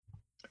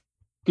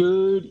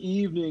Good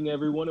evening,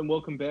 everyone, and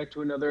welcome back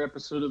to another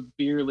episode of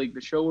Beer League,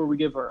 the show where we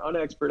give our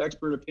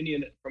expert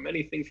opinion from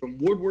anything from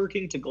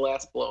woodworking to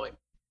glass blowing.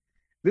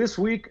 This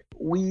week,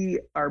 we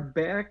are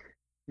back,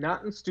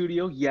 not in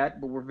studio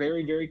yet, but we're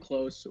very, very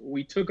close.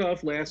 We took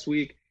off last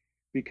week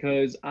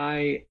because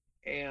I'll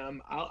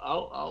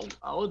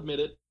admit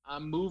it,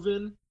 I'm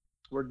moving.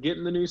 We're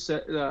getting the new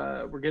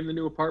we're getting the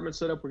new apartment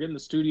set up. We're getting the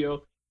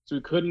studio, so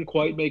we couldn't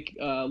quite make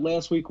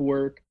last week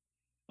work.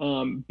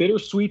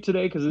 Bittersweet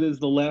today because it is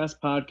the last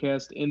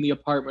podcast in the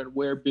apartment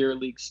where Beer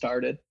League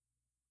started.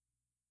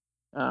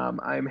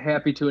 I'm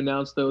happy to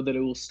announce, though, that it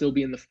will still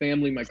be in the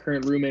family. My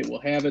current roommate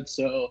will have it,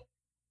 so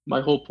my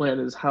whole plan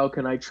is how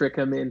can I trick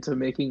him into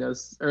making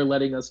us or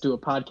letting us do a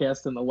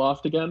podcast in the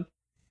loft again.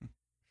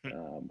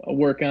 I'll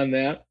work on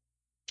that.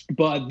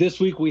 But this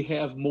week we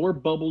have more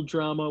bubble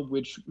drama,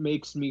 which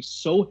makes me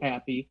so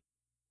happy.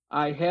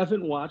 I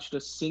haven't watched a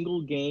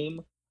single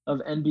game of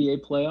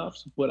NBA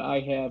playoffs, but I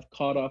have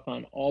caught up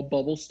on all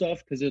bubble stuff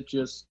because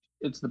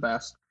it's the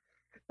best.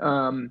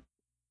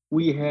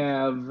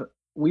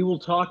 We will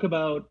talk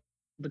about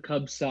the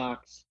Cubs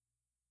Sox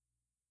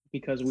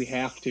because we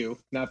have to,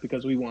 not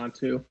because we want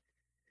to.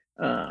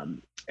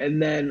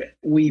 And then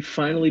we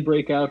finally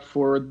break out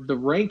for the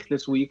rank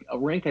this week, a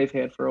rank I've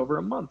had for over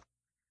a month.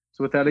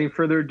 So without any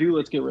further ado,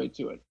 let's get right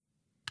to it.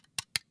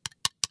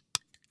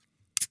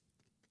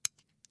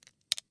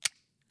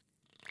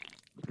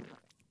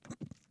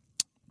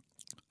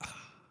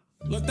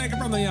 Let's take it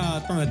from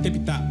the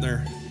tippy top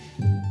there.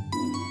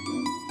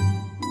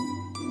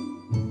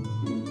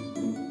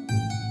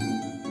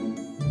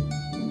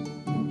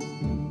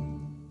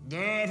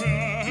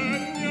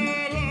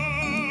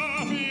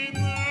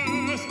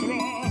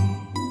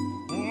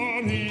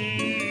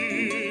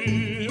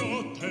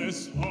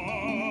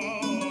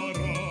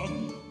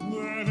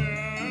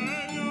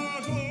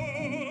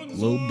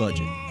 Low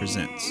Budget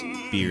presents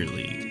Beer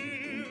League.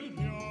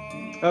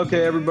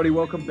 Okay, everybody,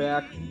 welcome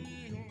back.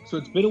 So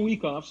it's been a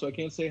week off, so I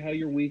can't say how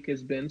your week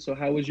has been. So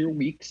how was your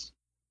weeks?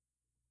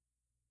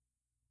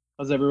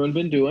 How's everyone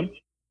been doing?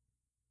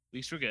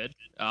 Weeks were good.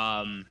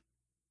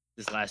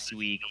 This last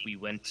week we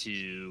went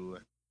to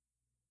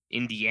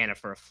Indiana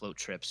for a float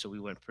trip, so we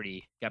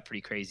got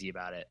pretty crazy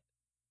about it.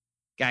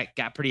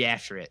 Got pretty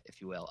after it, if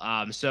you will.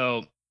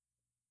 So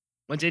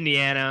went to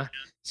Indiana,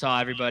 saw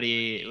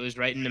everybody. It was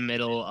right in the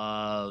middle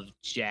of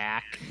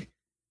Jack.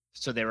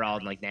 So they were all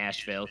in like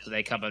Nashville. So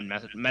they come and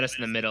met us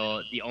in the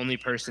middle. The only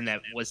person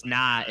that was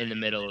not in the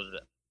middle of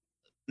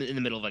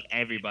like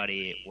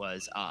everybody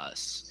was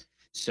us.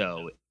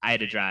 So I had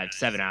to drive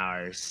 7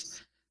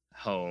 hours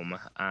home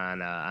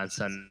on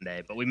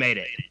Sunday, but we made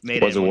it.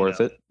 Was it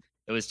worth it?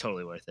 It was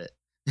totally worth it.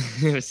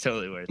 It was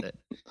totally worth it.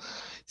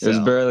 It was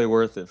barely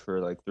worth it for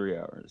like 3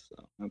 hours. So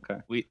okay.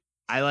 We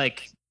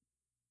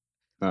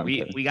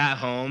got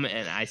home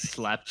and I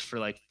slept for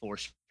like 4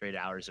 straight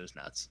hours. It was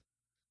nuts.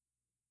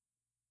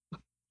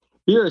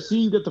 Here, I see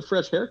you get the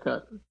fresh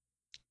haircut.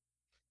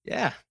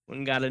 Yeah, went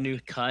and got a new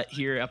cut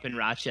here up in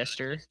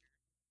Rochester.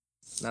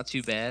 Not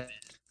too bad.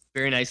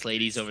 Very nice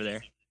ladies over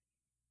there.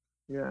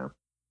 Yeah.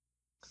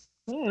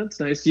 Oh, that's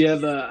nice. Yeah,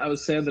 I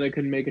was sad that I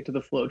couldn't make it to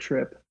the float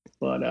trip,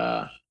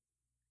 but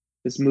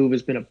this move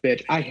has been a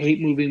bitch. I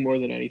hate moving more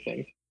than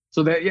anything.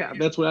 So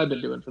that's what I've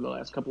been doing for the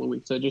last couple of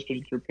weeks. I've just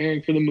been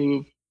preparing for the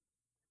move,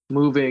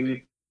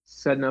 moving,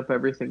 setting up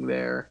everything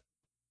there.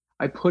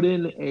 I put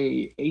in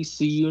a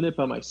AC unit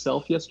by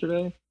myself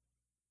yesterday,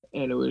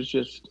 and it was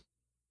just,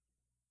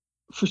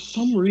 for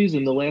some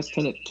reason, the last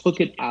tenant took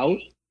it out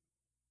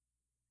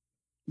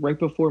right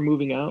before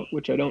moving out,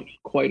 which I don't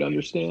quite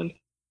understand.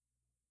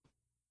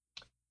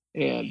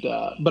 And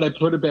but I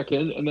put it back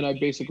in, and then I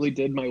basically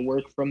did my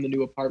work from the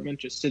new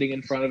apartment, just sitting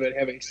in front of it,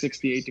 having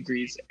 68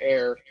 degrees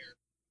air,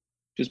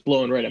 just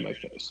blowing right at my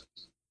face.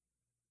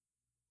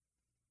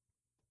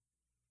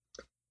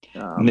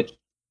 Nick,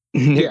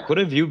 yeah. What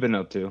have you been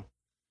up to?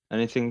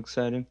 Anything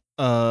exciting?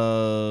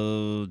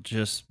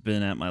 Just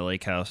been at my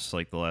lake house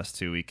like the last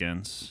 2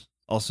 weekends.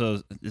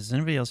 Also, is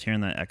anybody else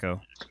hearing that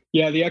echo?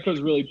 Yeah, the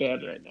echo's really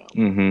bad right now.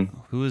 Mm-hmm.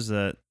 Who is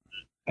that?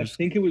 I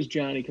think it was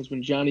Johnny, because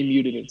when Johnny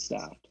muted, it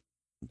stopped.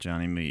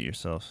 Johnny, mute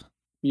yourself.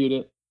 Mute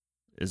it.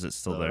 Is it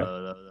still there?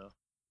 Hello,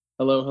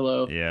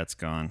 hello. Yeah, it's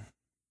gone.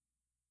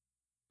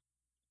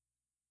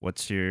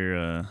 What's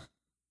your,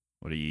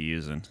 what are you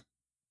using?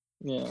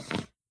 Yeah.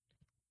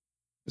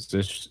 Is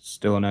this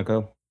still an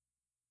echo?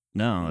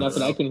 No. Not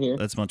that I can hear.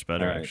 That's much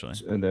better, All right. actually.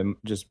 And then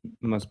just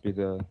must be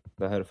the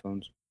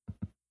headphones.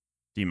 Do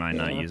you mind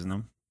not Yeah. using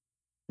them?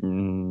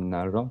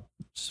 Not at all.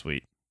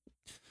 Sweet.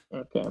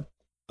 Okay.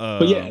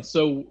 But yeah,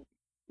 so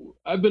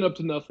I've been up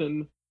to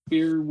nothing.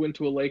 Beer went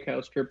to a lake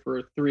house trip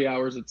for 3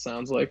 hours, it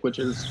sounds like, which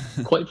is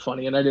quite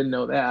funny, and I didn't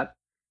know that.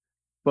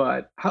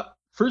 But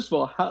first of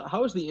all,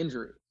 how is the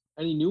injury?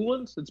 Any new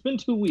ones? It's been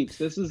 2 weeks.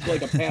 This is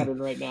like a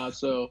pattern right now,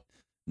 so...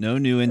 No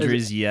new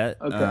injuries yet,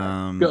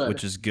 Okay, good.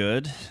 which is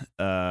good.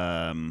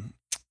 My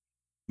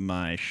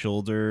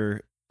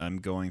shoulder, I'm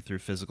going through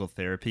physical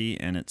therapy,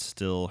 and it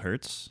still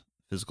hurts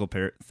physical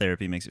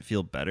therapy makes it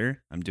feel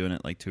better. I'm doing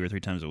it like 2 or 3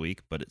 times a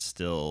week, but it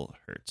still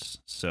hurts.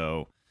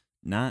 So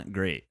not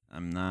great.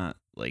 I'm not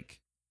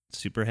like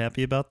super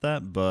happy about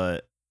that,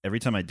 but every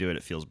time I do it,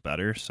 it feels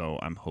better. So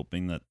I'm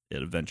hoping that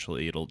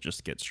it'll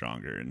just get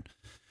stronger and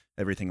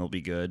everything will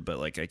be good. But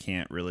like I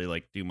can't really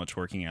like do much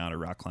working out or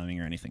rock climbing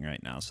or anything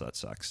right now, so that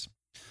sucks.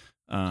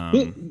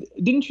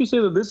 Didn't you say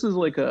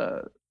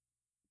that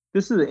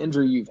this is an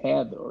injury you've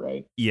had though,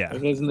 right? Yeah.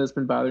 Like, hasn't this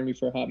been bothering you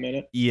for a hot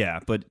minute? Yeah,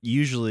 but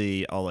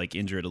usually I'll like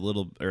injure it a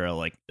little, or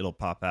like it'll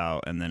pop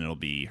out and then it'll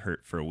be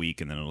hurt for a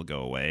week and then it'll go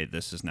away.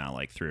 This is now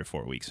like 3 or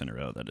 4 weeks in a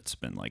row that it's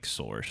been like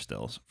sore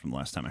still from the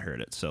last time I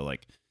heard it. So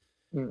like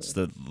it's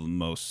the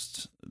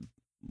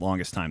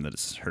longest time that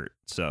it's hurt.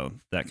 So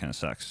that kind of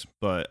sucks.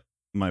 But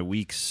my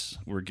weeks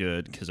were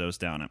good because I was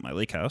down at my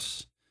lake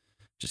house.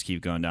 Just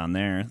keep going down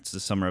there. It's the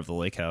summer of the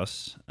lake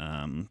house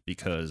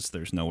because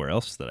there's nowhere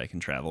else that I can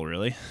travel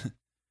really.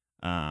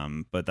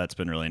 But that's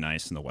been really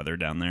nice, and the weather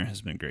down there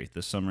has been great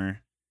this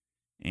summer,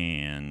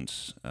 and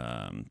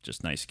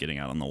just nice getting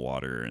out on the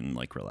water and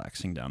like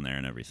relaxing down there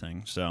and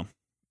everything. So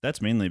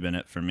that's mainly been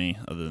it for me.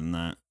 Other than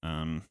that,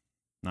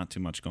 not too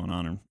much going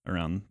on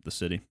around the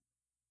city.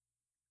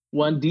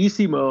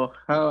 Juandísimo,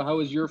 how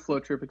was your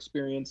float trip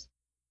experience?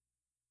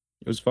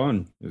 It was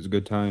fun. It was a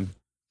good time.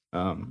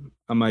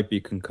 I might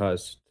be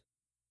concussed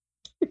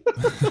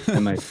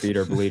and my feet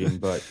are bleeding,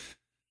 but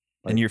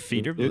and your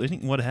feet are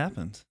bleeding? What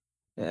happened?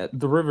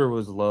 The river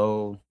was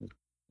low.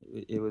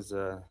 It was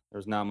there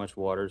was not much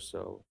water,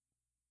 so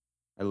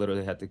I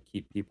literally had to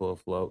keep people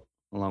afloat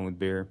along with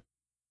beer,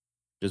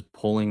 just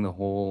pulling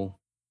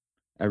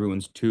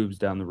everyone's tubes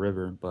down the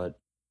river. But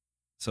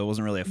so it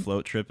wasn't really a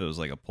float trip; it was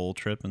like a pole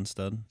trip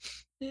instead.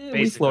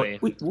 Basically.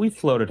 we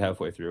floated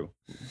halfway through.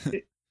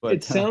 But,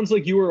 It sounds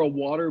like you were a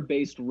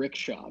water-based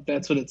rickshaw.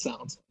 That's what it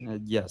sounds like.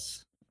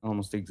 Yes,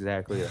 almost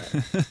exactly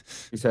that.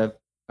 Except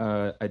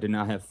I did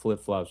not have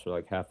flip-flops for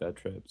like half that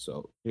trip,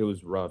 so it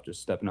was rough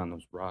just stepping on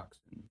those rocks.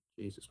 And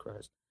Jesus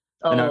Christ.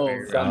 And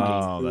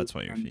that's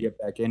why your feet. Get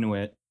back into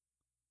it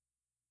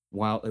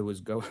while it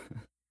was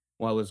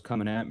while it was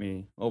coming at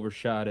me,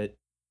 overshot it,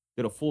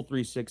 did a full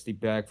 360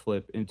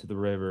 backflip into the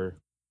river,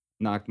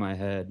 knocked my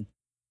head.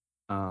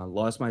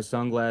 Lost my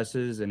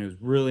sunglasses, and it was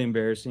really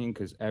embarrassing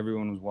because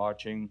everyone was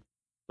watching.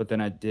 But then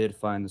I did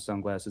find the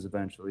sunglasses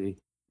eventually.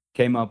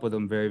 Came up with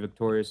them very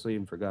victoriously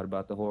and forgot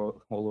about the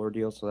whole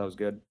ordeal, so that was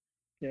good.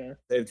 Yeah.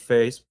 Saved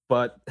face,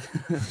 but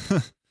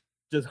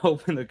just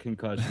hoping the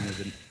concussion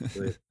isn't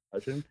really a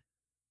concussion.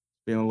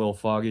 Being a little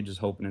foggy, just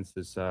hoping it's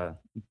this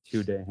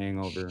 2-day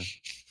hangover.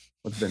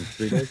 What's it been,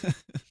 3 days?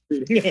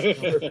 3 days.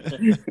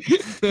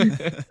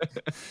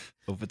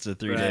 Hope it's a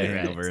 3-day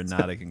hangover and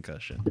not a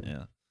concussion.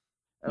 Yeah.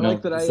 I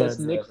like that I asked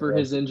Nick for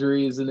his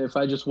injuries, and if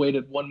I just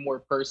waited one more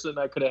person,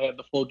 I could have had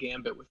the full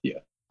gambit with you.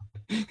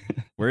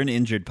 We're an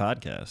injured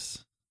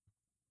podcast.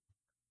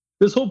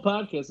 This whole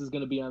podcast is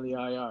going to be on the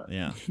IR.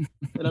 Yeah.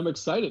 And I'm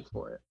excited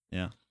for it.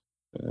 Yeah.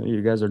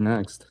 You guys are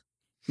next.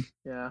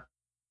 Yeah.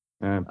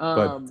 Yeah,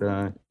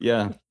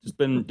 just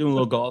been doing a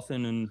little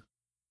golfing, and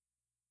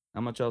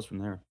not much else from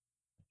there.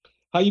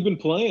 How you been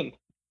playing?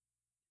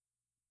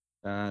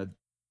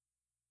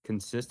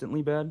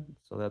 Consistently bad,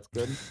 so that's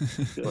good.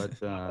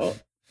 But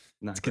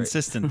not it's great.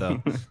 consistent though.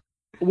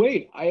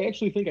 Wait, I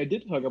actually think I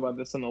did talk about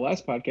this on the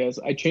last podcast.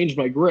 I changed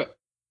my grip.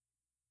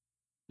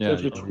 Yeah, so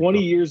after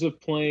 20 years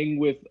of playing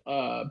with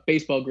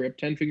baseball grip,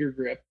 10-finger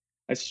grip,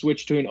 I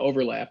switched to an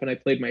overlap, and I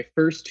played my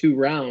first 2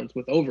 rounds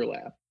with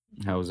overlap.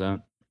 How was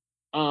that?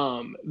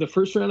 The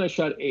first round I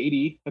shot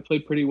 80. I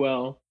played pretty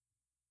well.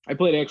 I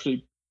played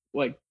actually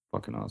like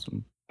Fucking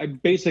awesome. I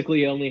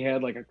basically only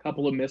had like a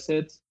couple of miss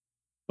hits,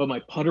 but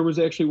my putter was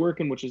actually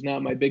working, which is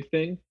not my big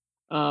thing.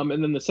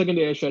 And then the second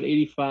day I shot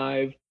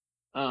 85.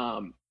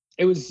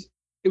 It was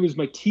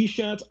my tee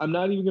shots. I'm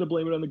not even gonna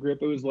blame it on the grip.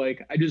 It was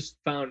like I just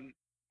found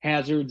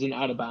hazards and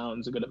out of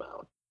bounds a good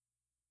amount.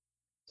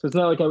 So it's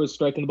not like I was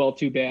striking the ball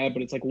too bad,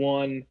 but it's like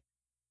one.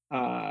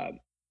 I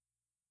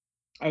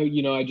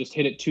just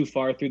hit it too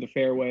far through the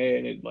fairway,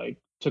 and it like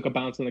took a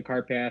bounce on the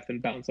cart path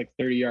and bounced like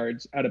 30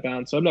 yards out of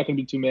bounds. So I'm not gonna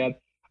be too mad.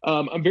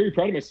 I'm very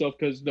proud of myself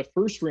because the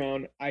first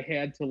round I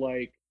had to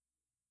like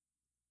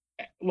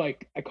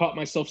I caught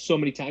myself so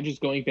many times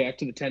just going back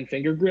to the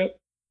 10-finger grip.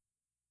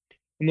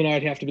 And then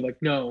I'd have to be like,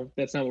 no,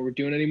 that's not what we're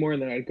doing anymore.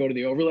 And then I'd go to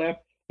the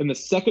overlap. And the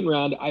second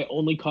round, I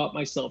only caught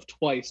myself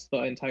twice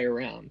the entire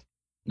round.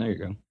 There you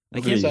go.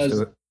 I can't.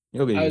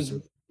 You'll get used to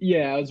it.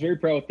 Yeah, I was very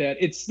proud with that.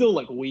 It's still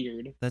like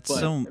weird.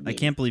 I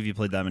can't believe you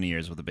played that many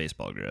years with a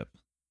baseball grip.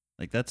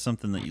 Like that's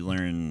something that you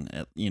learn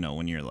at,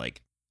 when you're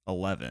like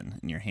 11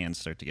 and your hands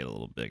start to get a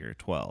little bigger,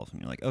 12,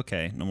 and you're like,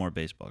 okay, no more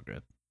baseball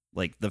grip.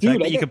 Like the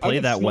fact that you could play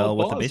that well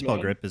with a baseball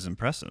grip is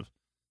impressive.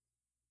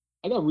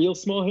 I got real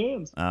small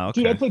hands.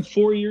 Okay. Dude, I played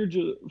 4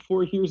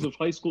 years of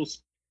high school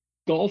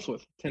golf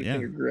with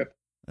 10-finger grip.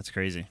 That's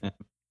crazy. But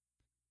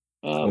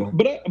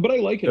I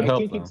like it.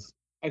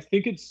 I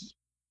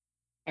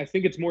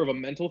think it's more of a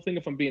mental thing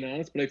if I'm being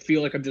honest, but I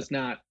feel like I'm just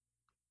not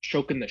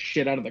choking the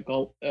shit out of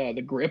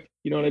the grip.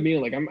 You know what I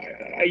mean? Like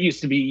I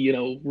used to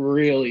be,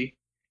 really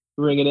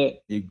ringing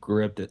it. You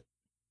gripped it.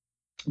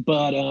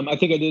 But I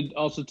think I did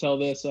also tell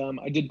this.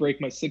 I did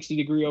break my 60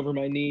 degree over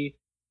my knee,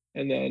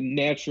 and then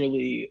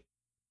naturally,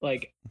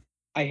 like,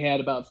 I had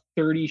about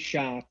 30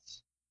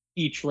 shots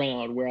each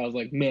round where I was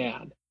like,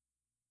 man,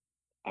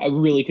 I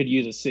really could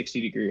use a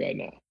 60 degree right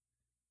now.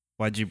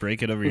 Why'd you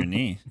break it over your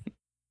knee?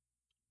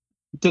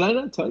 Did I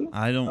not tell you?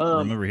 I don't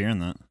remember hearing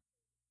that.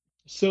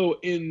 So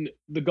in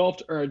the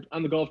golf or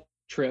on the golf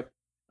trip,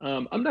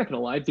 I'm not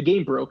gonna lie, the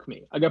game broke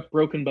me. I got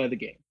broken by the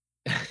game.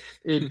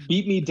 It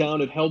beat me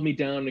down. It held me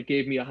down. It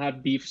gave me a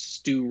hot beef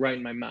stew right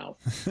in my mouth.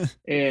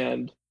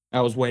 And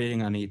I was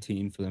waiting on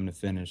 18 for them to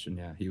finish, and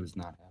yeah, he was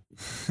not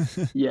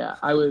happy. yeah,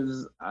 I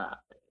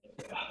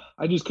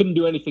just couldn't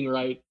do anything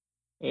right.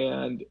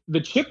 And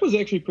the chip was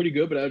actually pretty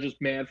good, but I was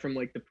just mad from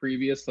like the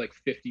previous like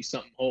 50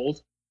 something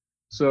holes.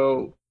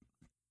 So,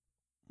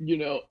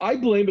 I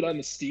blame it on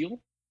the steel.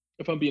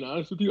 If I'm being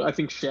honest with you, I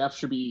think shafts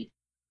should be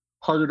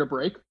harder to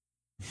break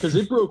because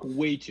it broke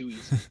way too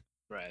easy.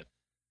 Right.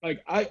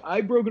 Like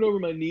I broke it over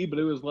my knee, but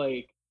it was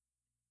like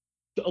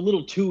a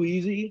little too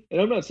easy.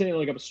 And I'm not saying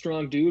like I'm a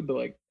strong dude, but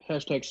like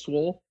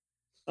 #swole.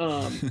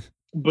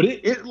 But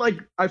it like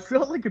I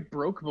felt like it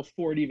broke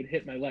before it even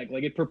hit my leg.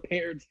 Like it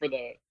prepared for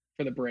the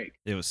break.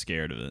 It was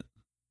scared of it.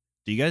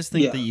 Do you guys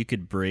think that you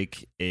could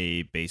break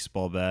a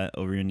baseball bat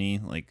over your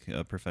knee like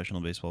a professional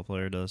baseball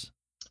player does?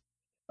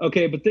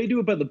 Okay, but they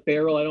do it by the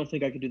barrel. I don't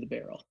think I could do the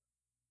barrel.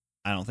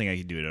 I don't think I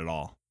could do it at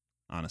all,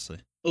 honestly.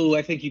 Oh,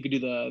 I think you could do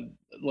the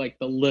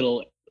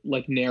little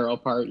like narrow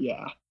part.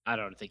 Yeah. I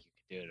don't think you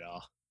could do it at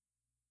all.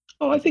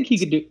 Oh, I think he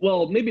could do.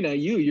 Well, maybe not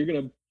you. You're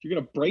gonna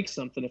break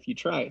something if you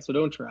try it. So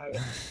don't try it.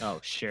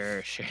 Oh,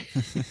 sure.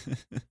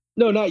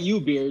 No, not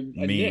you, Beard.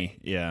 Me, Nick.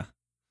 yeah.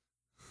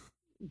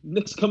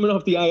 Nick's coming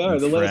off the IR.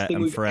 The last thing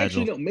I'm we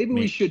fragile. actually no. Maybe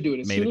we should do it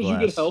as made soon of as you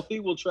glass. get healthy.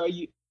 We'll try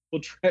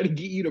to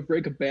get you to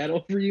break a bat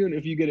over you, and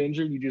if you get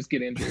injured, you just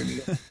get injured.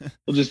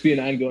 It'll just be an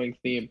ongoing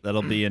theme.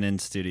 That'll be an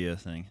in-studio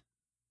thing.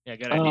 Yeah,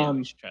 good idea.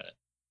 We should try that.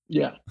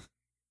 Yeah.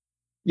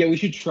 Yeah, we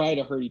should try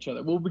to hurt each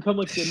other. We'll become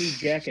like the new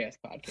Jackass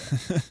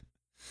podcast.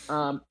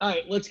 All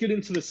right, let's get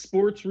into the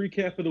sports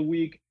recap of the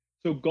week.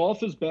 So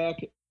golf is back,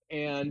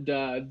 and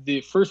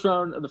the first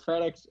round of the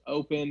FedEx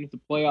Open, the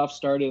playoffs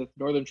started at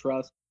Northern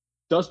Trust.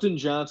 Dustin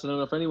Johnson, I don't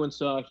know if anyone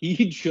saw,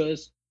 he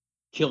just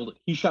killed it.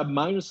 He shot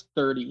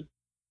 -30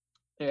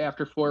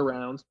 after 4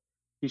 rounds.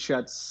 He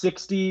shot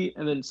 60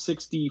 and then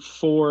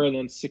 64 and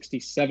then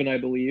 67, I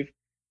believe.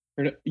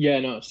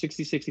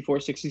 60, 64,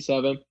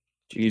 67.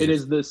 Jesus. It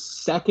is the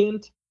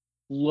second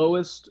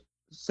lowest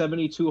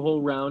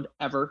 72-hole round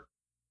ever.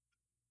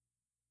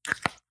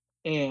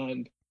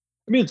 And,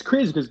 I mean, it's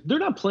crazy because they're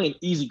not playing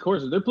easy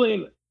courses. They're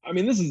playing, I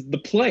mean, this is the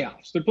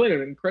playoffs. They're playing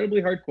an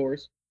incredibly hard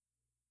course.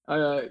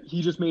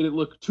 He just made it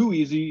look too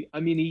easy. I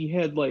mean, he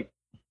had like,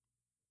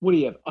 what do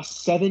you have? A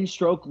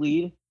 7-stroke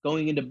lead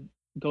going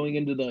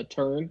into the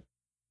turn.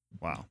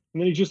 Wow.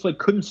 And then he just like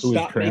couldn't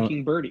stop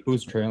making birdies.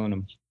 Who's trailing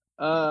him?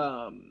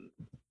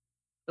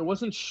 It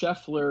wasn't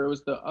Scheffler, it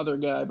was the other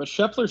guy. But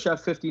Scheffler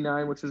shot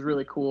 59, which is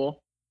really cool.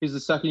 He's the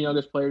second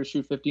youngest player to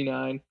shoot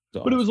 59.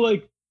 But it was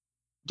like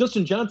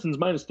Dustin Johnson's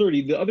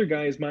 -30. The other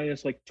guy is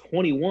minus like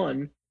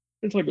 21.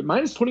 It's like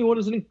 -21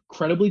 is an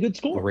incredibly good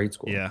score. Great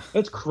score. Yeah.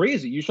 That's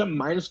crazy. You shot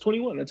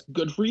 -21. That's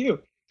good for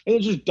you. And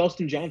it's just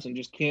Dustin Johnson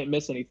just can't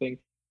miss anything.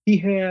 He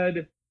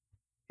had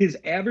his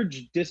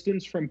average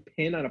distance from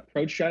pin on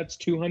approach shots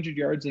 200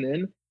 yards and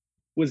in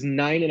was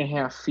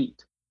 9.5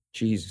 feet.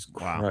 Jesus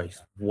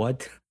Christ.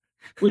 What?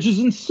 Which is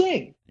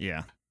insane.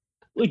 Yeah.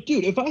 Like,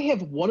 dude, if I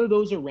have one of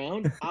those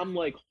around, I'm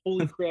like,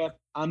 holy crap,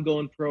 I'm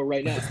going pro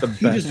right now. That's the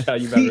best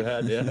shot you've ever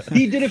had, yeah.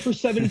 He did it for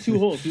 72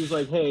 holes. He was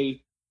like,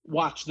 hey,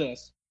 watch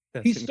this.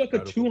 That's He stuck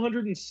incredible. a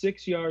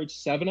 206-yard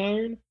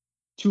 7-iron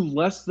to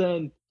less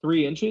than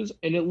 3 inches,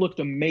 and it looked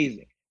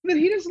amazing. And then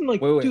he doesn't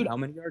like, Wait, dude, how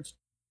many yards?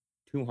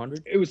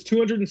 200? it was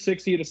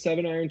 260 at a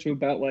 7-iron to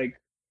about like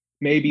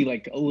maybe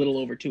like a little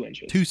over 2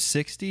 inches.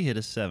 260 hit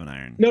a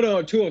 7-iron. No,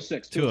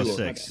 206.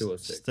 206.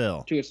 206.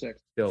 Still.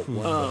 206. Still,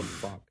 what the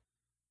fuck?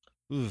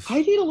 Oof.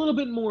 I need a little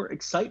bit more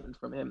excitement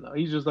from him, though.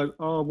 He's just like,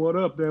 oh, what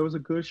up? That was a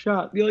good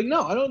shot. You're like,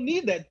 no, I don't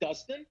need that,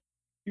 Dustin.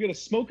 You got a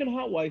smoking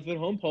hot wife at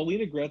home,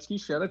 Paulina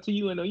Gretzky. Shout out to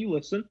you. I know you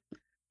listen.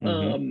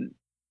 Mhm.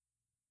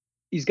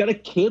 He's got a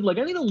kid. Like,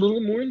 I need a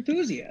little more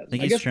enthusiasm. I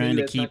think I he's guess trying maybe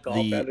to that's not keep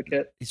golf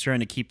advocate. he's trying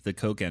to keep the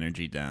Coke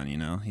energy down, you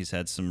know? He's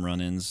had some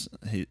run-ins.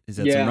 He's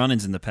had Yeah. some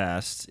run-ins in the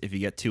past. If you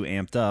get too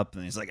amped up,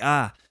 and he's like,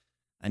 I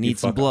need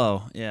some fuck up.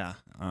 blow. Yeah.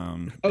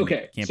 And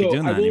Okay, can't so be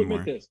doing I that will anymore.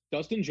 admit this.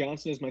 Dustin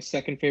Johnson is my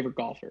second favorite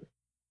golfer.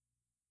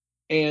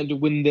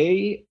 And when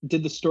they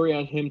did the story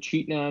on him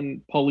cheating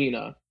on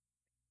Paulina,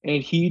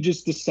 and he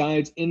just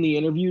decides in the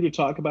interview to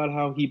talk about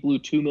how he blew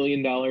 $2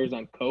 million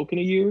on Coke in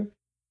a year,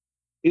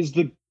 is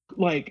the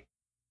like,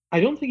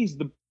 I don't think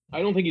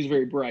he's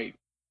very bright,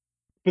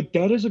 but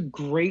that is a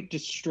great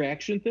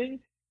distraction thing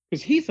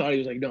because he thought he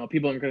was like, no,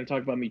 people aren't going to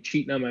talk about me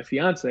cheating on my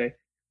fiance.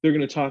 They're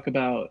going to talk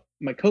about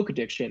my Coke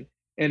addiction.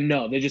 And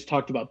no, they just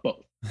talked about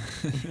both.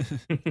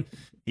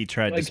 He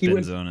tried Like, to he spin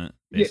went- zone it,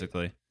 Yeah.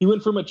 basically. He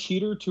went from a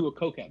cheater to a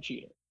cokehead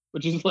cheater,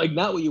 which is like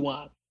not what you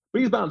want.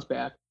 but he's bounced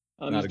back.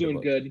 Not He's a good doing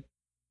look. good.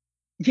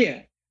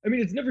 Yeah. I mean,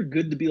 it's never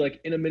good to be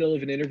like in the middle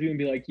of an interview and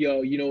be like,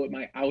 yo, you know what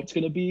my out's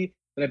going to be?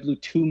 That I blew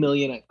 $2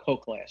 million on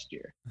coke last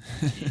year.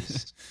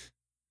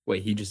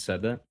 Wait, he just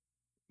said that?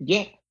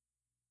 Yeah.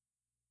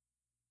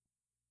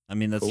 I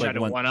mean, that's Cool. Try like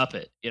to one. one up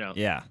it, you know.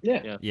 Yeah,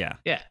 Yeah.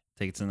 yeah.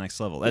 Take it to the next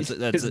level. That's Just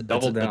that's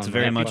double that's down,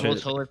 very man. much People a,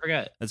 totally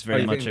forget. that's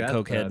very you much think a that's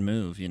cokehead bad?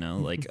 move. You know,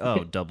 like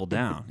double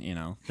down. You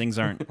know, things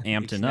aren't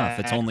amped enough.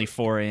 It's only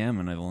 4 a.m.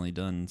 and I've only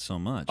done so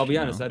much. I'll be you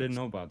honest, know? I didn't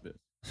know about this.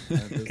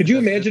 Could you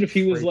That's imagine if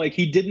he was crazy. like,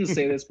 he didn't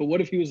say this, but what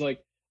if he was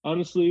like,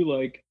 honestly,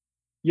 like,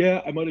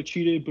 yeah, I might have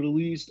cheated, but at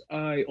least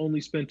I only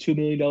spent $2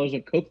 million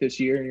on coke this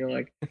year. And you're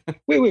like,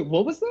 wait,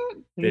 what was that?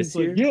 And This he's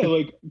like, year? yeah,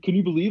 like, can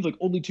you believe like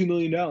only $2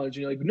 million? And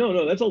you're like,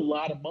 no, that's a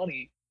lot of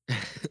money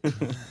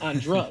on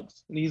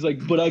drugs. And he's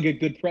like, but I get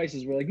good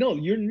prices. We're like, no,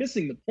 you're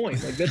missing the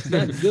point. Like, that's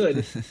not good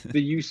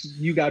that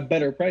you got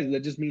better prices.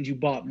 That just means you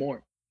bought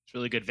more. It's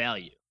really good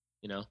value,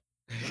 you know.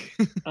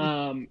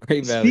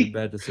 Great value, speak-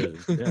 bad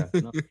decisions. Yeah.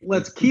 No.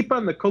 Let's keep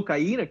on the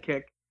cocaina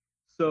kick.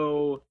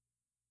 So,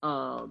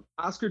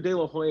 Oscar De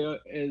La Hoya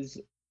is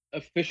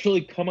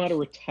officially come out of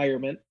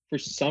retirement for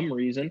some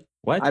reason.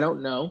 What? I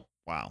don't know.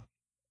 Wow.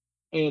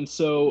 And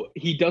so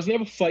he doesn't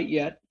have a fight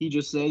yet. He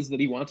just says that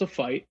he wants a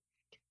fight.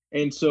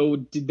 And so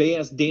did they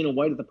ask Dana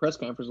White at the press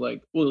conference,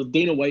 like, well,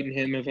 Dana White and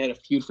him have had a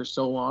feud for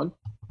so long.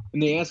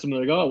 And they asked him,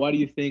 like, oh, why do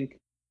you think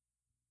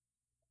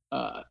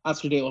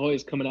Oscar De La Hoya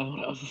is coming out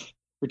of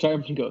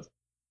retirement? He goes,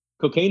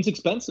 cocaine's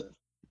expensive.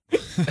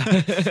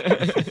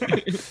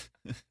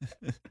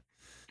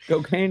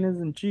 Cocaine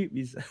isn't cheap.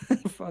 He's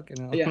fucking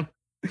hell. Yeah.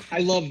 I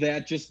love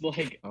that. Just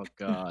like, Oh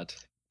God.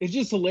 it's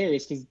just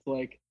hilarious because it's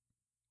like,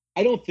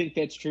 I don't think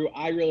that's true.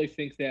 I really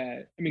think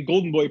that, I mean,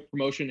 Golden Boy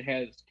Promotion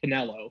has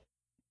Canelo.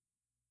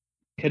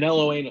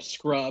 Canelo ain't a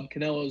scrub.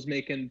 Canelo's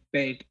making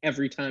bank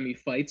every time he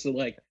fights. So,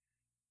 like,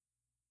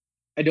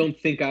 I don't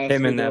think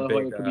Him and that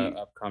big could be.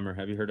 upcomer.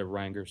 Have you heard of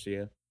Ryan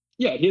Garcia?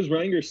 Yeah, he has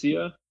Ryan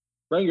Garcia.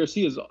 Ryan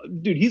Garcia's,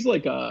 dude, he's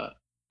like a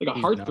He's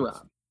heartthrob.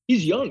 nuts.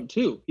 He's young,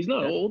 too. He's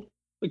not Yeah. old.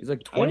 He's like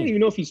I don't 20. even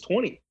know if he's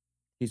 20.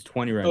 He's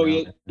 20 right Oh, now.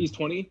 yeah, he's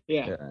 20?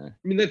 Yeah. Yeah. I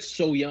mean, that's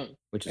so young.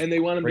 Which is And they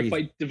want him crazy. to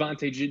fight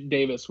Devontae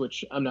Davis,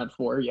 which I'm not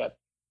for yet.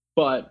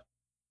 But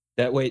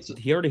That way,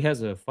 he already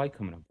has a fight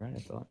coming up, right? I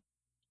thought.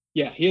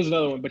 yeah, he has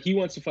another one, but he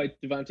wants to fight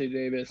Javante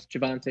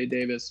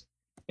Davis,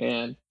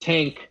 and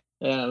Tank.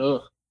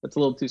 That's a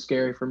little too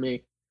scary for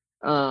me.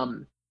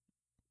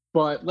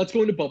 But let's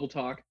go into bubble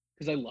talk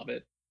because I love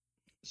it.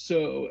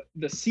 So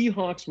the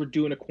Seahawks were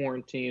doing a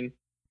quarantine,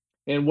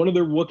 and one of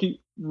their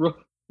rookie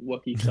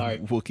Wookie.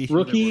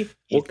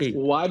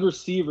 wide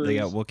receivers They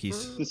got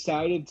Wookiees.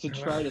 decided to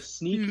try to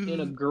sneak in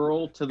a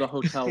girl to the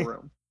hotel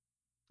room.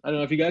 I don't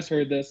know if you guys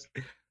heard this.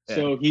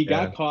 So he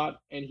got Yeah. caught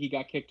and he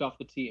got kicked off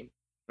the team.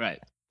 Right.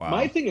 Wow.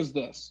 My thing is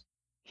this: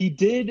 he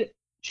did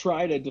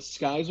try to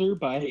disguise her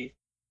by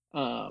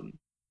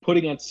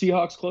putting on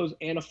Seahawks clothes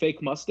and a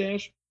fake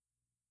mustache.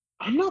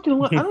 I'm not gonna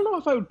lie. I don't know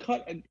if I would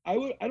cut. I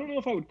don't know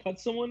if I would cut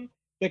someone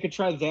that could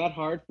try that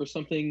hard for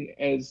something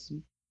as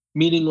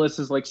meaningless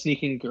as like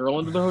sneaking a girl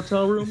into the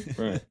hotel room.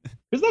 Right.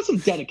 Because that's some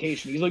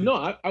dedication. He's like, no,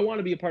 I want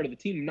to be a part of the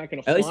team. I'm not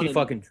gonna. At least flaunt he it."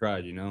 fucking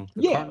tried, you know?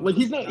 The Yeah, Cardinals like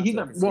he's are not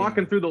like the walking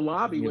same. through the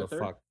lobby Give a with her.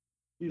 fuck.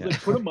 He's Yeah.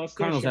 like, put a mustache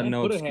Cardinals have on,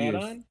 no put a hat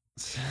excuse. on.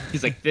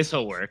 He's like,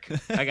 this'll work.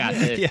 I got yeah,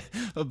 this. yeah,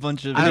 a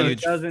bunch of If it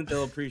huge, doesn't,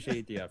 they'll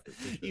appreciate the effort.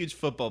 for sure. huge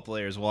football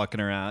players walking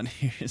around.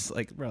 Here's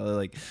like probably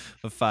like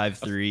a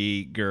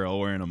 5'3" girl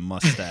wearing a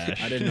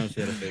mustache. I didn't know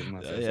she had a fake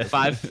mustache. Yeah.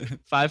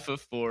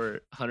 5'4",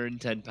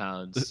 110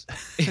 pounds.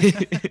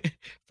 It's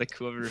like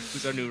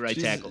who's our new right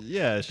tackle.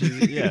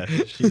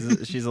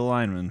 She's a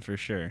lineman for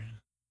sure.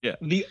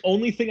 The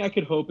only thing I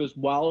could hope is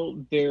while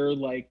they're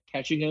like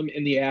catching him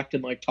in the act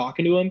and like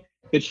talking to him,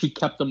 that she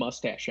kept the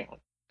mustache on.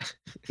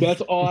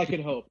 That's all I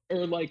can hope.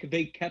 Or like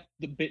they kept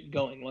the bit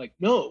going. Like,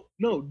 no,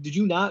 did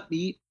you not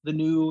meet the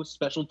new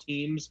special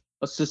teams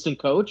assistant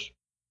coach?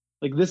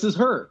 Like, this is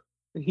her.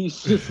 And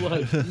he's just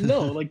like,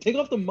 no, like take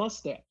off the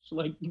mustache.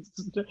 Like,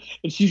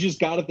 and she just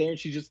got it there and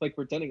she's just like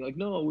pretending, like,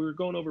 no, we were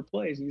going over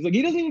plays. And he's like,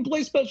 he doesn't even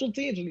play special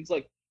teams. And he's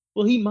like,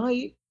 well, he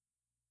might.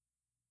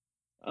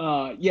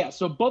 Yeah,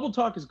 so bubble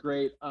talk is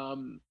great.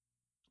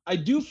 I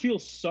do feel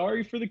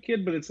sorry for the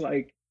kid, but it's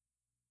like,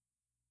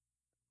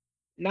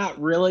 not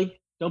really.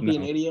 Don't be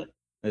an No. idiot.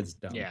 It's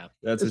dumb. Yeah.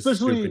 That's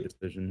Especially- a stupid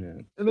decision.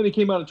 Yeah. And then he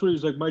came out on Twitter.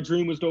 He's like, my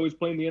dream was to always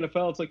play in the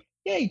NFL. It's like,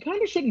 yeah, you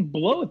kind of shouldn't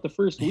blow it the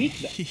first week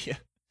then. Yeah.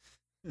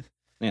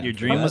 Yeah, Your for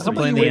dream that was to How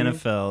play in about the you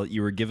NFL.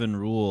 You were given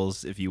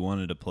rules if you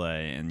wanted to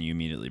play, and you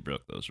immediately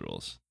broke those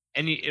rules.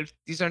 And if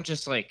these aren't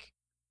just like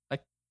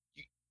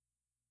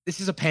this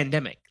is a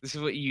pandemic. This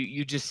is what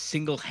you just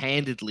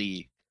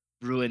single-handedly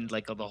ruined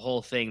like the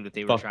whole thing that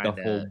they were Fuck trying the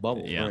to whole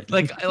bubble. Yeah. Right?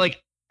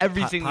 like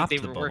everything that popped they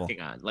the were bubble.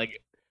 working on.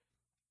 Like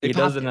He they popped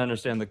doesn't it.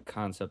 understand the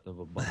concept of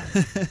a bubble.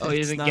 Oh, he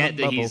It's doesn't not a get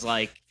that he's bubble.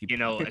 like, You- you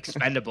know,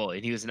 expendable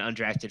and he was an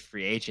undrafted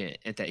free agent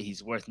and that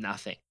he's worth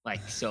nothing.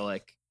 Like, so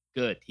like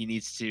good. He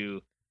needs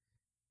to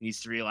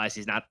realize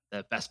he's not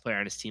the best player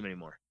on his team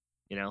anymore.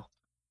 You know?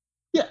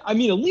 Yeah, I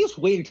mean, at least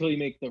wait until you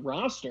make the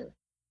roster.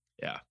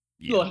 Yeah.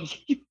 Yeah. Like,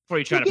 Before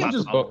you try to can't pop the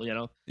just- bubble, you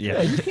know.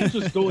 yeah, you can't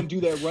just go and do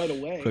that right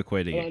away. Quick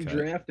way to get cut.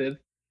 Undrafted.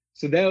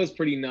 So that was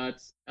pretty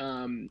nuts.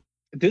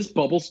 This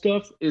bubble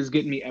stuff is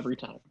getting me every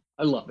time.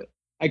 I love it.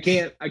 I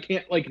can't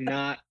like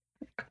not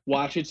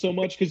watch it so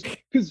much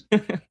because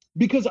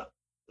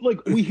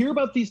like we hear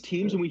about these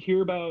teams and we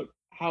hear about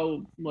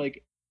how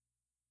like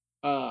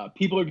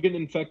people are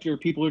getting infected or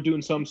people are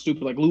doing something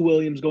stupid, like Lou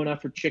Williams going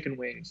out for chicken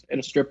wings at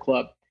a strip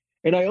club.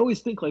 And I always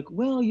think like,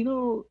 well, you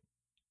know,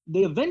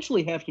 they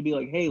eventually have to be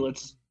like, hey,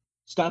 let's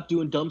stop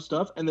doing dumb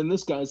stuff. And then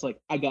this guy's like,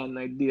 I got an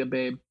idea,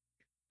 babe.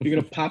 You're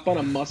going to pop on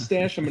a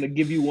mustache. I'm going to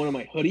give you one of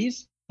my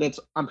hoodies that's,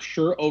 I'm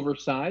sure,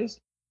 oversized.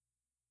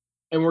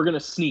 And we're going to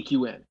sneak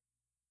you in.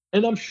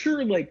 And I'm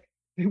sure, like,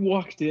 he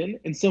walked in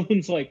and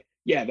someone's like,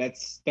 yeah,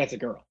 that's a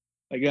girl.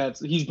 Like,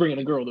 he's bringing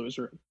a girl to his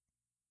room.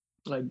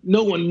 Like,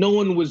 no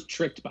one was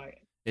tricked by it.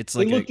 It's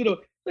They like looked at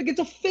it's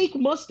a fake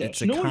mustache.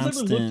 It's a No one's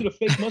ever looked at a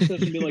fake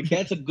mustache and be like,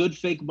 that's a good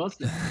fake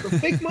mustache. It's a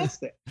fake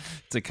mustache.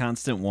 it's a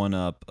constant one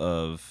up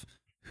of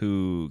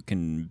who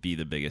can be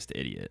the biggest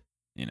idiot,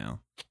 you know.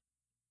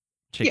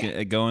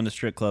 Going to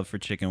strip club for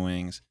chicken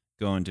wings,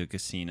 going to a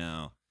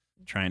casino,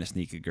 trying to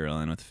sneak a girl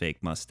in with a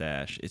fake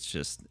mustache. It's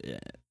just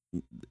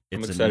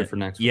I'm excited for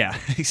next week. Yeah,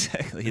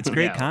 exactly. It's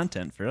great Yeah.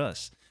 content for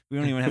us. We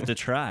don't even have to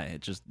try.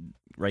 It just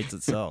writes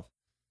itself.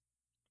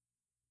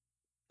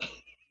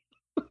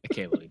 I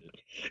can't believe it.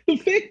 The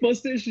fake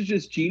mustache is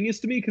just genius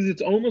to me because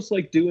it's almost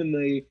like doing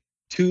the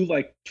two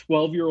like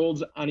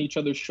 12-year-olds on each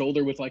other's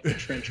shoulder with like the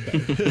trench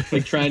coat,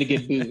 like trying to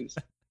get booze.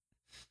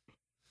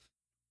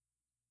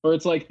 Or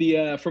it's like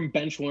the from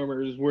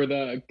Benchwarmers where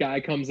the guy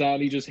comes out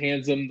and he just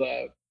hands him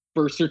the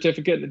birth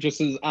certificate and it just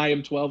says I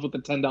am 12 with a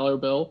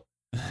 $10 bill.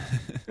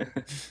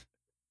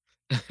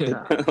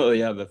 Oh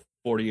yeah, the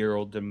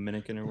 40-year-old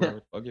Dominican or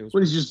whatever. Okay,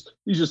 When he's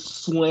just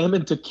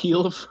slamming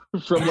tequila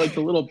from like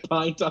the little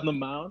pint on the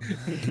mount.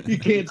 You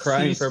can't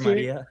crying see for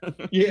straight. Maria.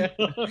 Yeah.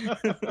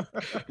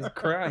 He's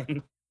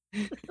crying.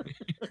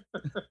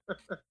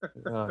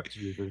 Oh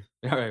Jesus!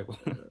 All right.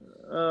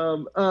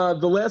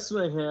 The last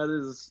one I had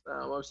is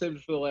I'm saving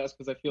it for the last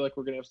because I feel like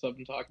we're gonna have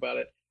something to talk about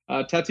it.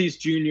 Tatis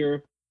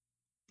Jr.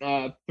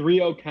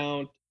 3-0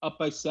 count, up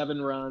by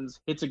 7 runs,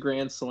 hits a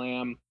grand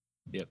slam.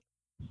 Yep.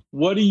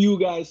 What do you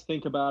guys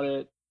think about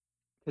it?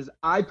 Because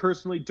I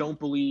personally don't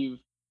believe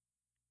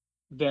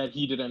that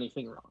he did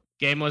anything wrong.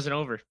 Game wasn't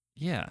over.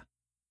 Yeah,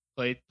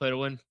 Play to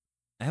win.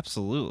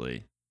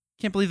 absolutely.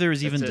 Can't believe there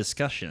was even That's it.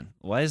 discussion.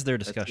 Why is there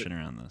That's it. discussion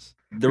around this?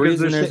 The Because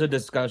reason there's there's a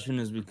discussion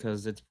is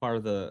because it's part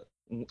of the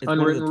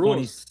Unwritten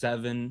rules.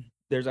 27.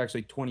 There's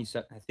actually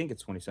 27. I think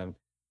it's 27.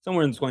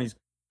 Somewhere in the 20s.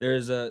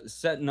 There's a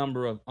set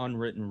number of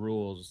unwritten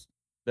rules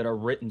that are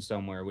written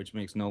somewhere, which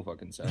makes no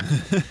fucking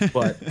sense.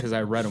 But because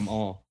I read them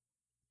all,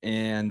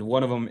 and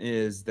one of them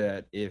is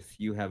that if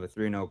you have a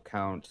 3-0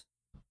 count,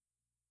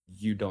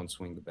 you don't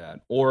swing the bat,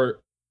 or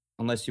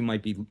unless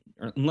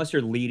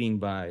you're leading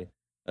by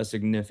a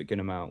significant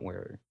amount,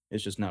 where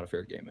it's just not a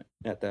fair game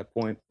at that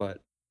point.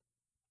 But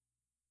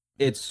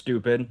it's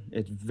stupid.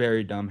 It's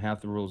very dumb.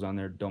 Half the rules on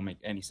there don't make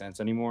any sense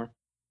anymore.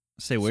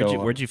 Say,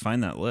 where'd you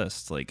find that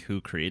list? Like,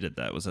 who created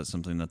that? Was that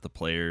something that the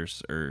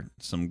players or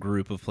some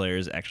group of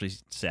players actually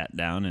sat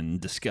down and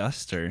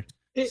discussed? Or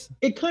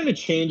It kind of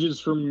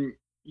changes from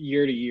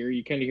year to year.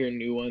 You kind of hear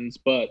new ones,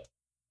 but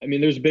I mean,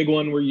 there's a big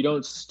one where you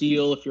don't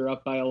steal if you're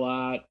up by a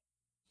lot.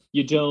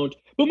 You don't.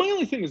 But my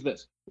only thing is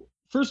this: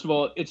 first of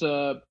all, it's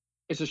a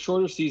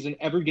shorter season.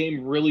 Every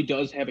game really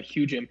does have a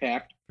huge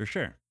impact. for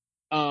sure.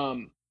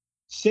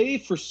 Say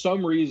for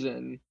some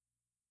reason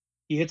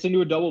he hits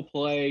into a double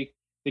play,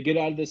 they get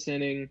out of this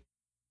inning,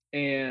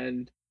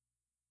 and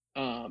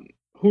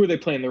who are they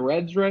playing? The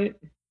Reds, right?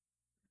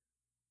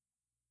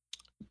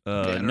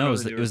 I don't No, know it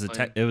was who they were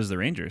playing. it was the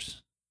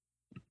Rangers.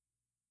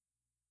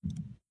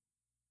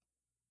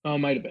 Oh,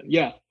 might have been.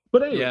 Yeah.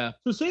 But anyway, Yeah.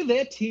 so say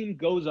that team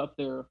goes up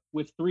there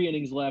with 3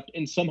 innings left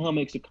and somehow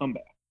makes a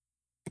comeback.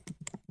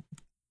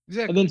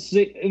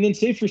 Exactly. And then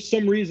say for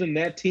some reason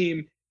that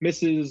team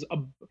misses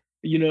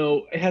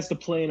it has to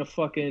play in a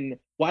fucking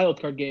wild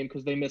card game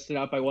because they missed it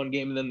out by 1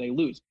 game and then they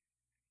lose.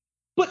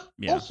 But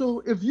Yeah. also,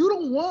 if you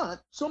don't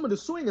want someone to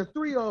swing a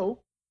 3-0,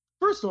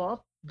 first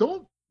off,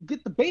 don't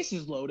get the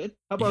bases loaded.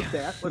 How about Yeah.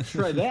 that? Let's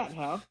try that,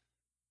 huh?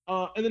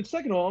 And then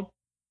second of all,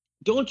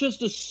 don't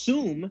just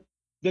assume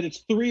that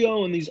it's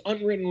 3-0 and these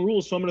unwritten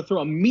rules, so I'm going to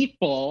throw a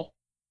meatball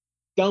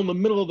down the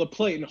middle of the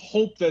plate and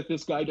hope that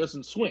this guy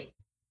doesn't swing.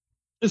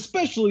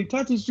 Especially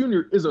Tatis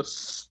Jr. is a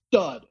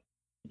stud.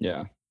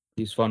 Yeah,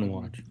 he's fun to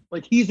watch.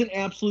 Like, he's an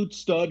absolute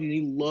stud, and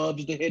he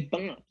loves to hit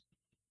bombs.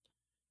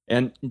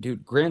 And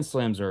dude, grand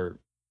slams are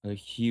a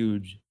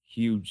huge,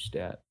 huge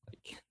stat.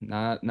 Like,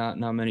 not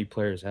many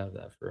players have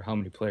that for how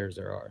many players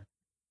there are.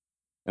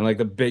 And like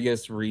the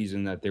biggest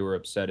reason that they were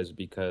upset is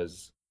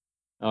because,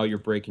 oh, you're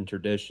breaking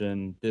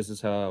tradition. This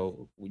is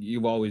how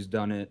you've always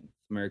done it.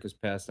 It's America's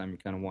pastime. You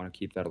kind of want to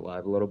keep that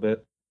alive a little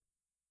bit.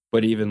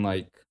 But even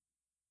like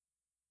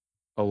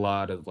a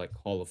lot of like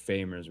Hall of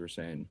Famers were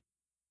saying,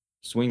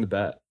 swing the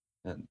bat.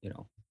 And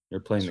you're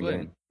playing the Swing.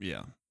 game.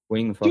 Yeah.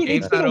 Swing the fucking Dude,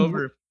 Game's it's bat. been not a-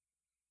 over.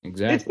 It's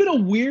Exactly. been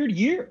a weird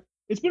year.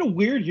 it's been a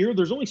weird year.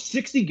 There's only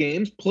 60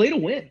 games. Play to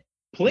win.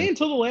 Play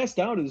until the last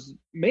out is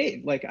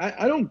made. Like,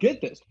 I don't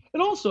get this.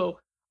 And also,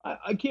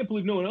 I can't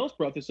believe no one else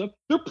brought this up.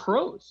 They're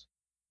pros.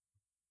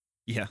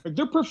 Yeah. Like,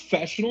 they're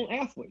professional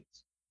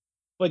athletes.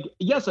 Like,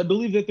 yes, I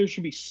believe that there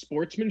should be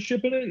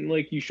sportsmanship in it, and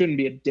like, you shouldn't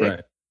be a dick.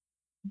 Right.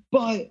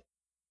 But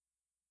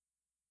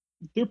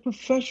they're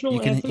professional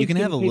athletes. You can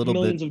have a getting paid little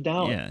millions bit of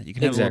dollars. Yeah, you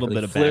can have a little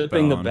bit of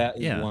flipping backbone. the bat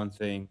is yeah. one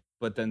thing,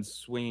 but then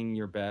swinging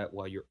your bat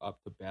while you're up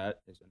to bat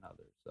is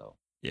another. So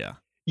Yeah.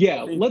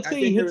 Yeah, I let's say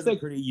he think there hits was a that.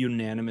 pretty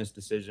unanimous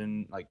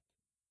decision, like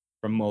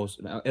from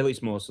most, at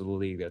least most of the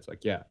league. That's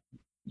like, yeah,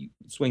 you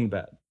swing the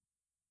bat.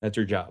 That's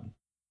your job.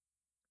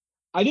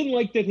 I didn't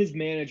like that his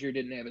manager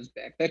didn't have his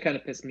back. That kind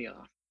of pissed me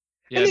off.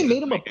 Yeah, And they it made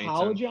doesn't him make any sense.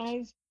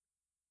 apologize.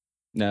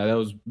 No,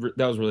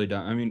 that was really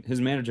dumb. I mean, his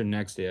manager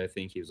next day, I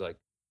think he was like,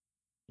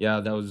 "Yeah,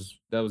 that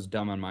was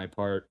dumb on my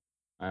part.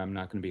 I'm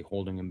not going to be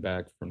holding him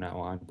back from now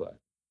on." But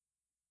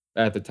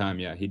at the time,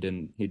 yeah, he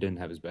didn't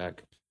have his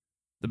back.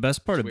 The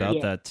best part It's weird. about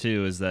Yeah. that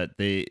too is that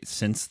they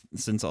since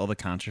all the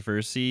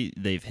controversy,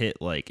 they've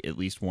hit like at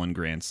least one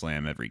grand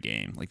slam every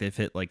game. Like they've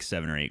hit like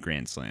 7 or 8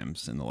 grand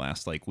slams in the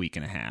last like week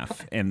and a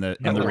half, and the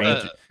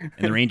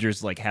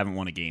Rangers like haven't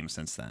won a game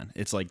since then.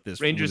 It's like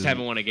this Rangers losing-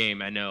 haven't won a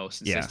game, I know,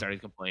 since Yeah. they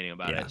started complaining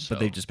about yeah, it. So. but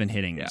they've just been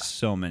hitting yeah.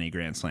 so many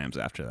grand slams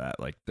after that.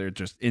 Like they're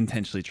just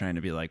intentionally trying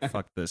to be like,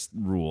 "Fuck this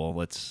rule.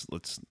 Let's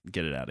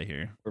get it out of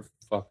here." We're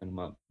fucking him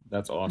up.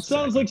 That's It awesome.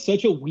 sounds like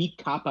such a weak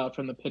cop out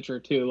from the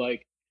pitcher too.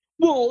 Like,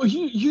 well,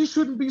 you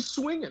shouldn't be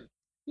swinging.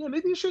 Yeah,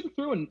 maybe you shouldn't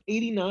throw an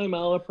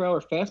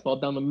 89-mile-per-hour fastball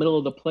down the middle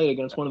of the plate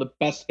against one of the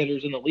best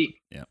hitters in the league.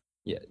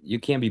 Yeah, you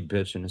can't be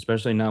bitching,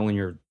 especially not when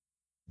you're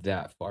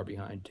that far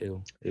behind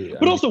too. Yeah,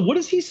 But also, what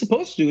is he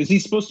supposed to do? Is he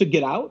supposed to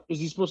get out? Is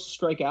he supposed to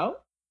strike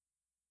out?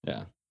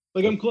 yeah,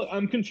 Like,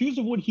 I'm confused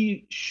of what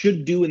he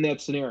should do in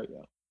that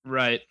scenario.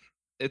 Right.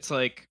 It's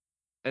like,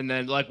 and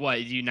then like what?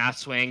 Do you not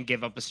swing,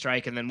 give up a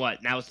strike, and then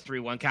what? Now it's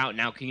 3-1 count.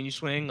 Now can you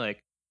swing?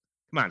 Like,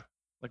 come on.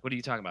 Like, what are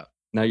you talking about?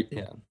 now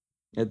yeah,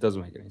 it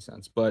doesn't make any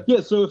sense. But Yeah,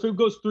 so if it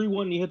goes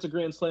 3-1 and he hits a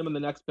grand slam on the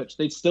next pitch,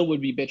 they still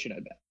would be bitching, I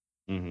bet.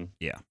 mhm.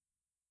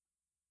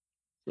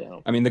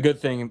 So, I mean, the good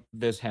thing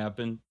this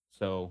happened,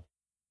 so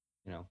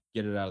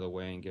get it out of the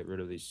way and get rid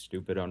of these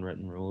stupid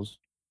unwritten rules.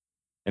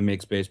 It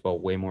makes baseball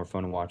way more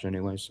fun to watch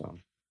anyway. So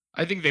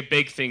I think the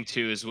big thing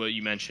too is what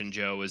you mentioned,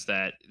 Joe, is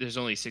that there's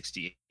only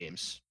 60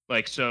 games.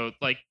 Like, so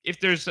like if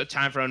there's a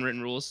time for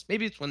unwritten rules,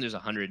 maybe it's when there's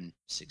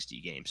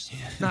 160 games.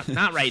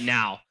 Not right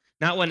now.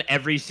 Not when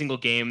every single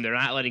game they're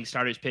not letting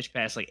starters pitch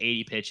past like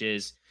 80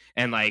 pitches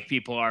and like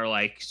people are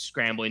like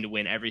scrambling to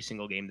win every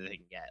single game that they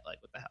can get.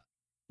 Like, what the hell?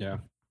 yeah,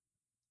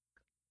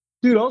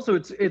 dude, also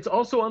it's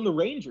also on the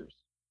Rangers.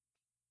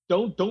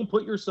 Don't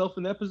put yourself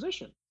in that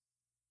position.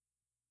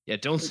 Yeah,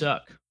 don't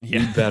suck.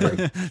 Yeah,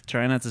 better.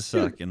 Try not to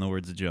suck, in the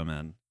words of Joe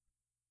Madden.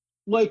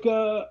 Like,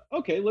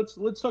 okay, let's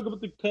talk about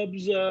the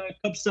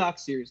Cubs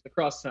Sox series, the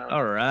crosstown.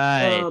 All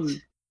right.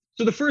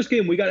 So the first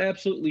game we got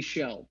absolutely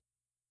shelled.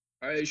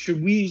 All right,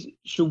 should we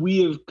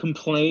have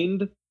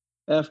complained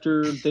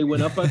after they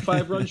went up by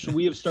 5 runs? Should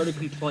we have started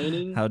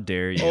complaining? How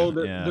dare you?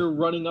 Oh, yeah. they're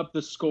running up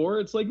the score.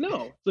 It's like,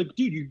 no. It's like,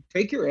 dude, you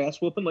take your ass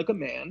whooping like a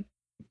man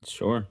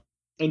sure.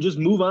 and just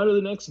move on to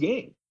the next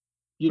game.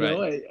 You know,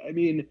 Right. I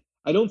mean,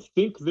 I don't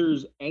think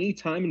there's any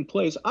time and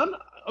place.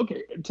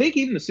 Okay. Take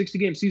even the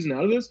 60-game season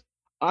out of this.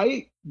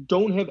 I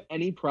don't have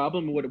any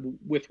problem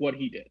with what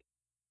he did.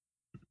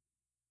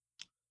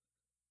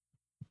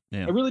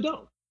 Yeah. I really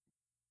don't.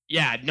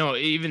 Yeah, no,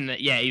 even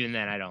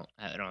then I don't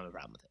have a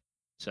problem with it.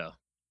 So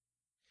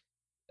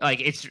like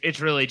it's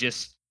really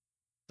just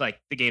like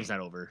the game's not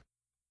over.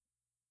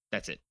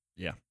 That's it.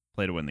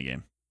 Play to win the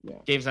game.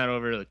 Game's not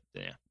over. Like,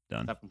 yeah,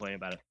 Done. stop complaining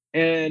about it.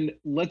 And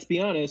let's be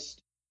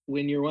honest,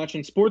 when you're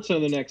watching sports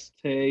on the next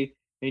day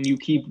and you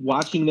keep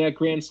watching that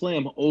grand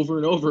slam over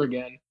and over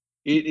again,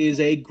 it is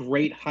a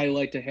great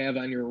highlight to have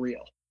on your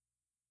reel.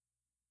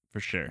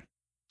 For sure.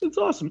 It's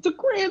awesome. It's a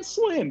grand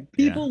slam.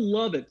 People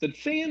love it. The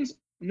fans,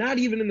 not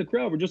even in the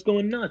crowd, were just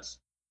going nuts.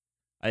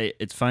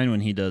 It's fine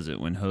when he does it.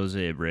 When Jose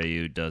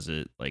Abreu does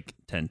it like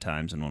 10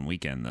 times in one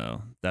weekend,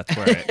 though, that's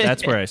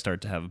where I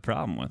start to have a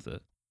problem with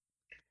it.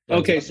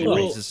 Okay, It so we'll,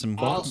 raises some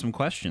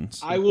questions.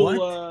 I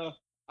will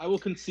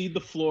concede the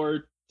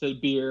floor to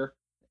Beer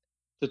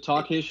to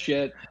talk his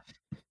shit.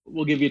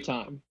 We'll give you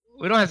time.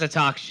 We don't have to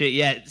talk shit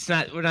yet.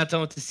 We're not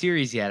done with the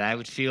series yet. I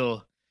would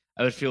feel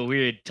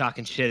weird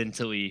talking shit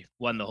until we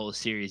won the whole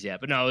series yet.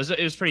 But no,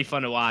 it was pretty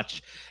fun to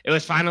watch. It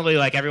was finally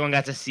like everyone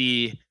got to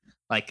see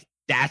like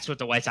that's what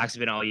the White Sox have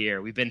been all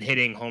year. We've been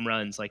hitting home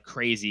runs like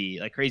crazy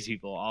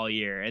people all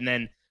year. And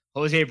then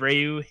Jose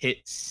Abreu hit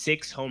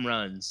 6 home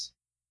runs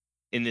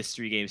in this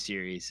 3-game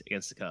series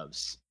against the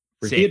Cubs.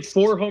 He had 6.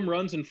 4 home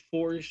runs and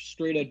 4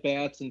 straight at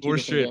bats in 2 4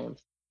 different straight.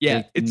 games. Yeah,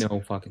 Makes it's no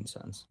fucking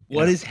sense.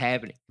 what is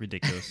happening.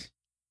 Ridiculous.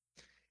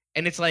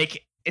 And it's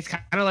like it's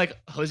kind of like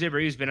Jose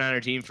Abreu's been on our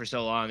team for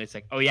so long. It's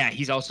like, oh yeah,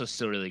 he's also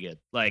still really good.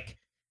 Like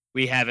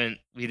we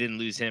didn't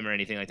lose him or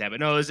anything like that. But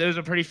no, it was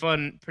a pretty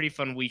fun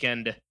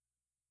weekend.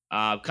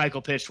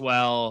 Keuchel pitched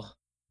well,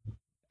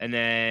 and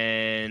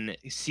then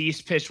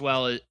Cease pitched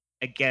well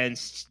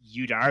against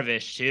you,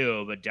 Darvish,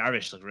 too, but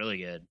Darvish looked really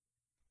good.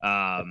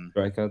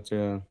 Strikeouts,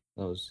 yeah.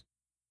 That was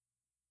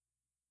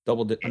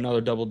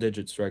another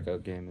double-digit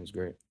strikeout game. Is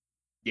great.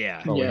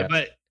 Yeah, Oh, Yeah. yeah.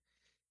 but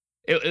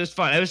it was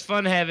fun. It was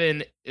fun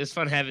having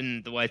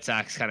the White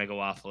Sox kind of go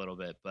off a little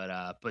bit,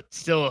 but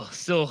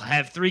still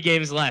have 3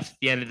 games left at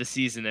the end of the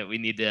season that we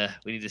need to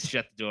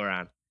shut the door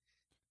on.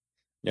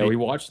 Yeah, we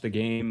watched the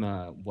game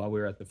while we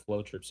were at the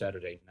flow trip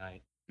Saturday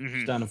night. Mhm.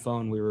 Just on the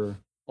phone, we were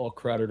all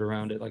crowded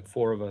around it, like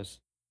 4 of us.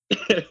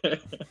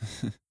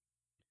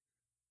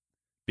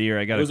 Beer,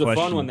 I got It was a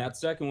question. a fun one. That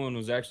second one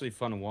was actually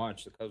fun to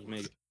watch. The Cubs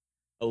made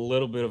a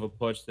little bit of a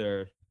push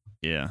there,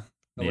 Yeah.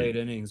 the late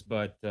innings,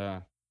 but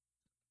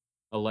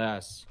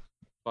alas,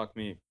 fuck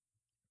me.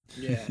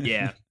 Yeah.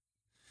 Yeah,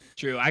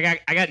 true. I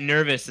got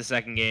nervous the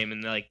second game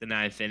in the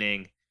 9th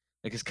inning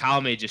because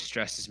Colome just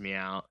stresses me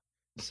out.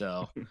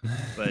 So,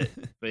 but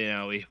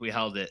we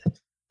held it.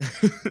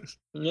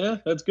 Yeah,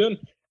 that's good.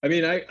 I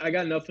mean, I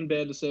got nothing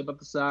bad to say about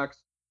the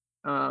Sox.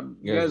 You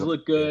guys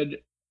look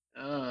good.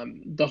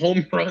 The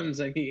home runs,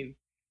 I mean,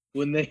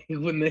 when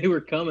they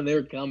were coming, they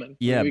were coming.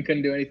 Yeah, we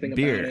couldn't do anything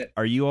Beer, about it.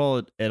 are you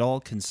all at all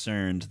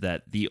concerned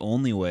that the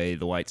only way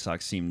the White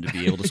Sox seem to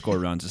be able to score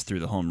runs is through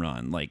the home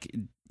run? Like,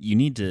 you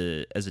need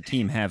to, as a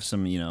team, have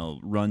some,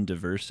 run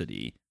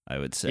diversity, I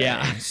would say.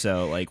 Yeah.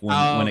 So, like,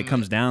 when it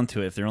comes down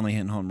to it, if they're only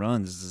hitting home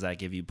runs, does that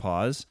give you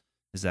pause?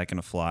 Is that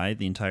going to fly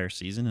the entire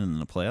season and in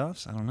the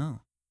playoffs? I don't know.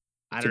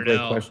 I That's a don't great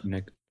know. question,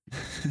 Nick.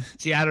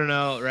 See, I don't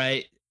know,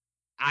 right?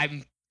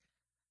 I'm,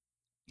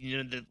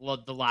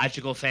 the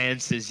logical fan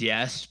says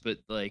yes, but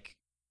like,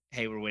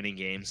 hey, we're winning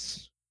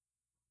games.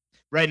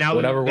 Right now,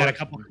 Whatever we got a works.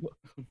 couple.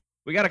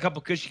 We got a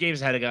couple cushy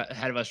games ahead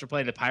of us. We're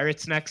playing the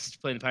Pirates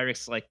next. Playing the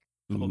Pirates like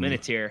a couple Ooh.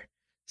 minutes here,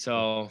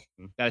 so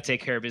got to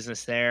take care of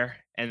business there.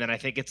 And then I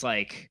think it's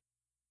like,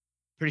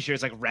 pretty sure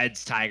it's like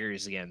Reds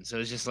Tigers again. So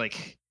it's just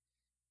like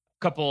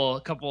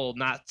couple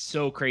not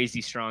so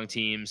crazy strong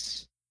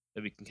teams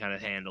that we can kind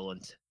of handle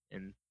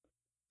and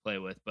play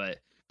with. But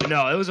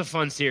no, it was a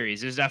fun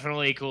series. It was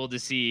definitely cool to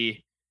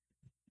see.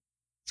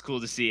 It's cool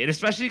to see, and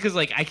especially because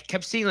like I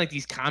kept seeing like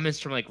these comments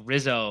from like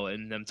Rizzo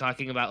and them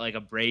talking about like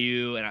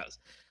Abreu, and I was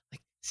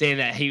like saying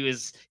that he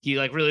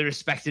like really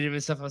respected him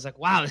and stuff. I was like,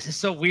 wow, this is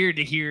so weird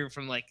to hear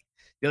from like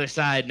the other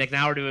side. Like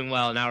now we're doing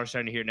well, now we're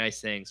starting to hear nice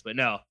things. But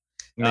no,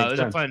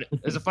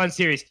 it was a fun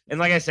series. And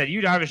like I said,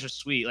 you Darvish was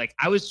sweet. Like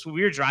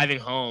we were driving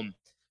home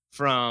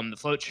from the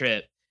float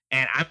trip,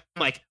 and I'm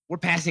like, we're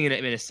passing in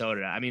at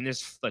Minnesota. I mean,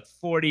 there's like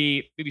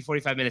 40, maybe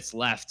 45 minutes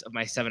left of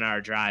my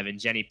 7-hour drive, and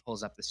Jenny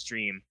pulls up the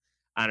stream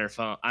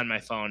on my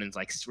phone, and it's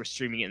like we're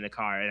streaming it in the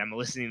car, and I'm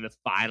listening to the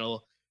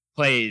final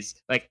plays.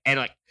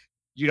 And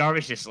you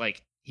Darvish just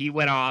like he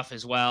went off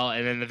as well,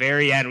 and then the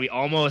very end we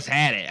almost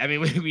had it. I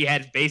mean, we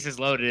had bases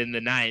loaded in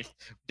the 9th,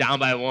 down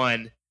by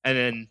 1, and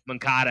then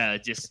Moncada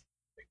just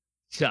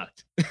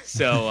sucked.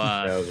 So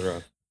That was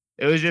rough.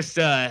 it was just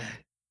it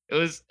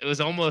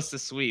was almost a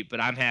sweep, but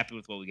I'm happy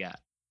with what we got.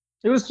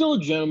 It was still a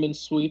gentleman's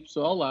sweep,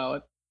 so I'll allow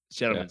it.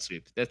 Gentleman's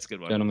sweep. That's a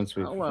good one. Gentlemen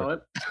sweep. I'll allow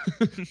it.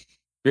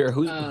 Beer,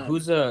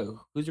 who's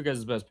your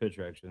guys' best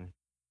pitcher actually?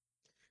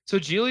 So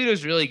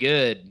Giolito's really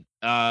good.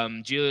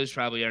 Giolito's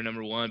probably our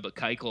number 1, but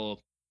Keuchel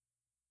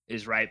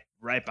is right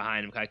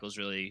behind him. Keuchel's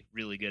really,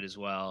 really good as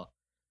well.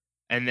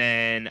 And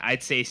then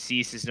I'd say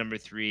Cease is number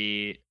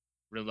 3.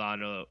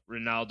 Ronaldo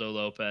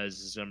Lopez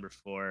is number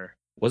 4.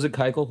 Was it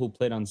Keuchel who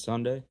played on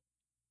Sunday?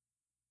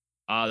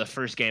 The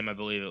first game, I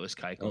believe it was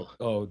Keuchel.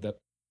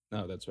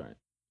 That's right.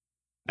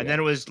 And then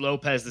it was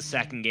Lopez the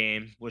second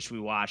game, which we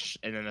watched,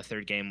 and then the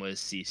third game was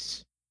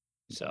Cease.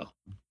 So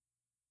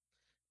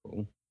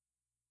Cool.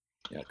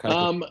 Yeah,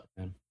 Keuchel,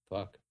 man.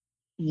 Fuck.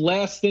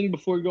 Last thing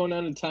before going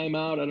on in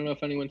timeout, I don't know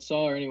if anyone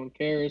saw or anyone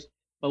cares,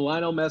 but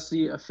Lionel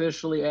Messi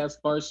officially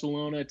asked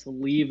Barcelona to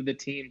leave the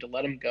team, to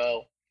let him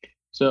go.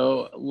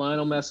 So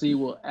Lionel Messi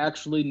will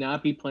actually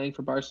not be playing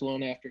for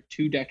Barcelona after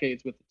 2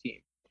 decades with the team.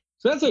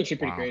 So that's actually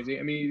pretty crazy.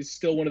 I mean, he's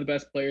still one of the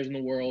best players in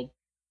the world.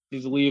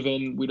 He's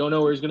leaving. We don't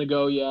know where he's going to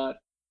go yet,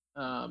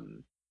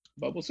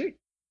 but we'll see.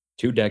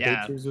 2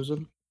 decades or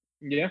something?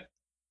 Yeah.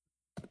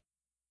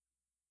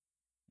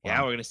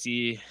 yeah, we're gonna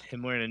see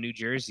him wearing a new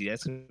jersey.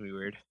 That's gonna be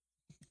weird.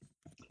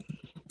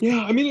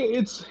 Yeah, I mean,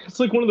 it's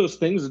like one of those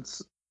things.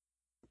 It's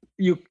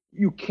you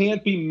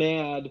can't be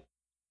mad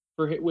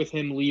with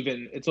him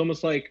leaving. It's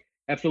almost like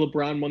after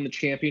LeBron won the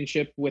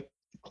championship with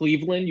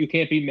Cleveland, you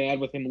can't be mad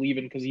with him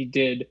leaving because he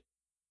did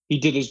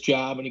his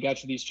job and he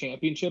got you these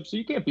championships. So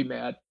you can't be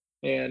mad.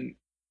 And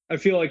I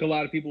feel like a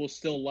lot of people will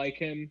still like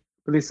him.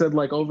 But they said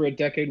like over a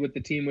decade with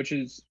the team, which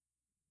is,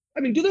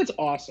 I mean, dude, that's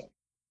awesome.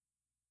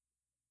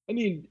 I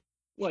mean,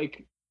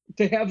 like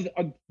to have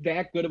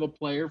that good of a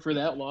player for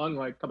that long,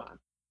 like, come on.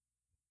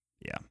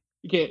 Yeah.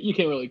 You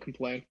can't really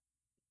complain.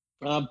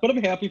 But I'm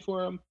happy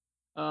for him.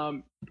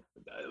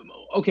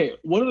 Okay,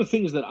 one of the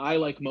things that I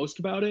like most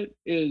about it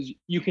is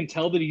you can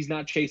tell that he's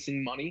not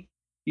chasing money.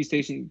 He's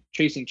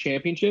chasing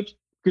championships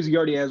because he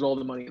already has all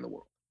the money in the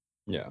world.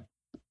 Yeah.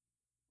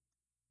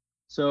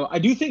 So I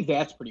do think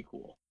that's pretty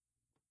cool.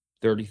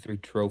 33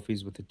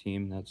 trophies with the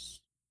team. That's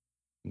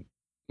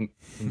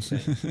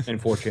insane.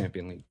 And 4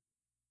 Champion League.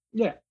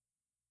 Yeah.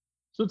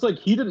 So it's like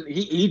he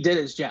did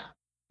his job.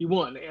 He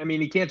won. I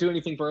mean, he can't do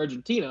anything for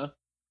Argentina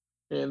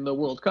in the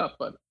World Cup,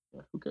 but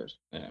yeah, who cares?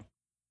 Yeah.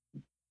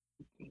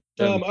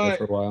 All right.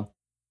 For a while.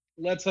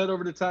 Let's head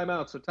over to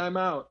timeout. So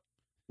timeout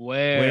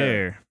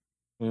Where?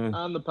 Yeah.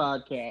 on the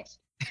podcast.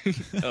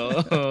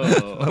 Oh,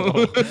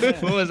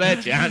 what was that,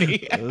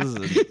 Johnny?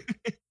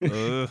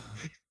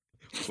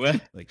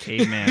 What? Like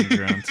caveman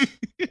grunts.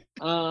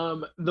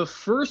 The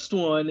first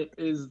one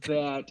is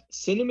that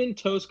Cinnamon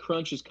Toast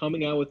Crunch is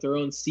coming out with their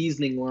own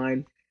seasoning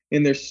line,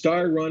 and their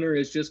star runner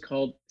is just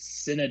called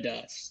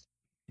Cinnadust.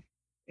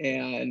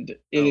 And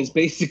it is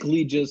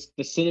basically just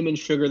the cinnamon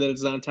sugar that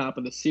is on top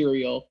of the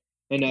cereal,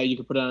 and now you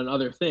can put it on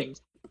other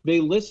things. They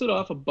listed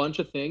off a bunch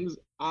of things.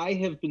 I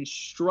have been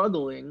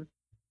struggling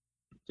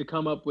to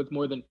come up with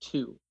more than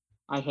 2.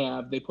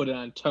 They put it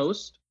on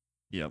toast,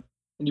 Yep.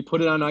 and you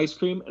put it on ice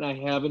cream, and I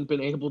haven't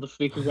been able to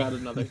figure out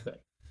another thing.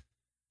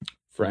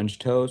 French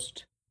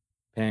toast,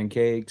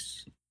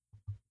 pancakes.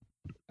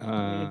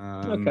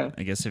 Okay.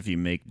 I guess if you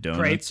make donuts,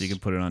 Crepes. you can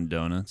put it on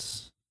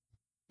donuts.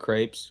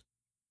 Crepes.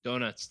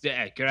 Donuts.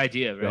 Yeah, good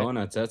idea, right?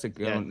 Donuts. That's a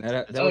good Yeah, one.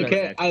 that's That would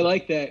Okay, actually- I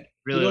like that.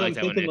 Really you know like what that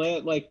I'm one. thinking,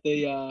 Nick. like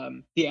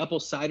the apple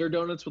cider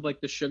donuts with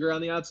like the sugar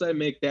on the outside,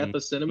 make that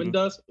the cinnamon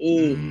dust.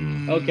 Ooh,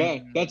 Mm.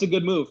 okay, that's a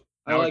good move.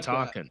 I Now we're like that.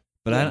 talking.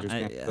 But Yeah, I, just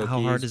make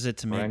how hard cookies is it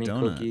to or make any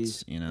donuts?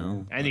 cookies. You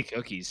know. Any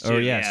cookies, Oh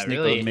too. yeah,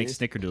 really. make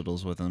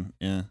snickerdoodles with them.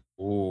 Yeah.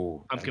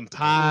 Ooh. Pumpkin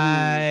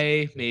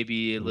pie,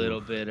 maybe a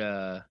little bit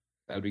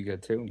That'd be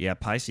good too. Yeah,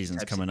 pie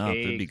season's Types of coming up.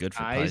 It'd be cake, good for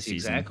pie pies, season.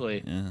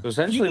 exactly. Yeah. So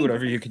essentially,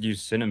 whatever you could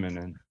use cinnamon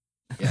in.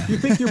 yeah. You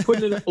think you're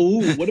putting it?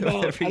 Oh, what about? I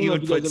Whatever don't you know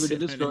if would you put guys ever did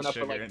this cinnamon growing and up,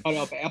 but sugar in.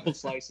 like cut up apple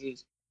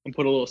slices and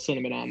put a little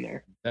cinnamon on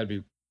there. That'd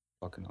be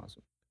fucking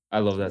awesome. I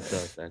love that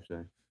stuff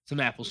actually.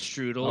 Some apple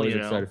strudel, Always you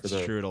know. excited for the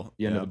Strudel. end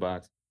yeah. of the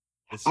box.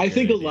 It's I good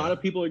think a idea. lot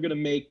of people are gonna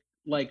make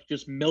like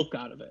just milk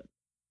out of it.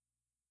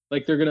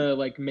 Like they're gonna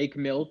like make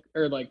milk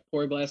or like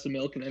pour a glass of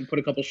milk and then put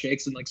a couple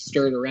shakes and like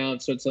stir it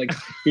around, so it's like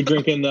you're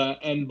drinking the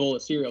end bowl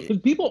of cereal. Because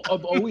people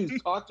have always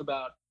talked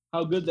about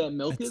how good that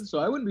milk is, so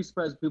I wouldn't be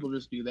surprised if people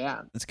just do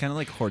that. It's kind of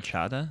like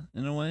horchata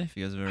in a way. If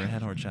you guys have ever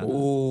had horchata,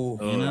 Ooh,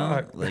 you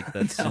know, like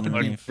that's cinnamon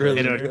really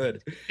flavored.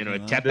 good. You know,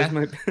 This tata.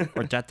 might-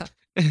 Horchata.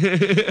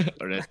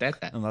 or a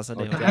tata. Unless I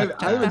do Horchata.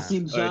 horchata. I haven't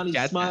seen Johnny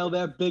Horchata. smile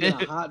that big in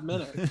a hot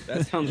minute.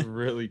 That sounds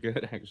really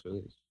good,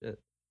 actually. Shit.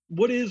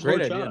 What is Great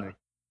horchata? idea, Nick.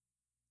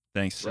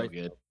 Thanks. So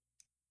good.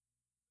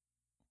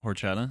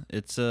 Horchata.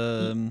 It's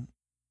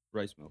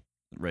Rice milk.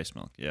 rice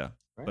milk, yeah,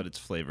 Right? but it's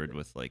flavored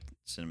with like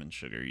cinnamon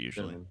sugar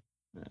usually. Cinnamon.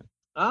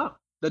 Ah,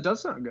 that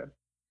does sound good.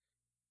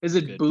 Is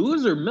it Good.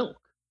 booze or milk?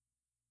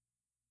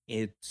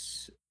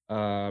 It's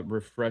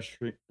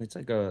refreshing. It's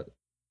like a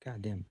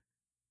goddamn.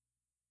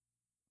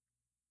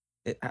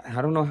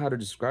 I don't know how to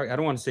describe. I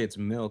don't want to say it's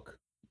milk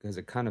because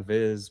it kind of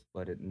is,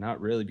 but it not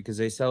really because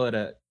they sell it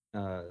at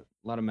a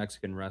lot of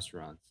Mexican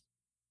restaurants.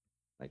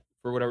 Like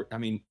for whatever, I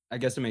mean, I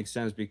guess it makes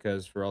sense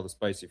because for all the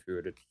spicy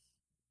food, it's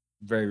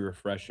very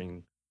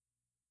refreshing,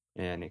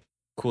 and it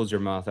cools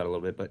your mouth out a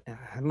little bit. But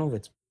I don't know if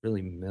it's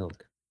really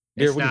milk.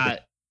 Beer, It's what do you not.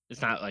 think?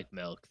 It's not like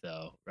milk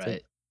though, It's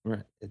right?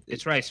 Right.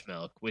 It's rice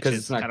milk, which 'cause is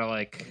it's not- kind of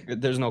like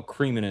There's no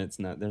cream in it. It's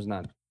not. There's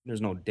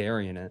no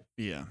dairy in it.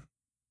 Yeah,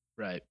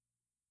 right.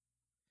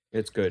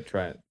 It's good.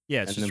 Try it.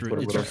 yeah. It's And just then put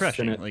a it's little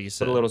refreshing, cinna- like you Put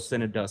said. a little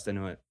Cinnadust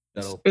into it.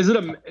 That'll. Is it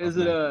top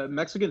a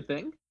Mexican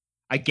thing?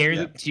 I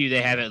guarantee you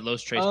they have it at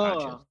Los Tres Oh.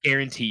 Panchos.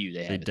 Guarantee you they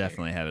have They it there.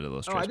 definitely have it at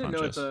Los Oh, Tres I didn't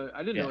know it's Panchos.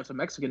 I didn't know it's a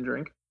Mexican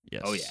drink.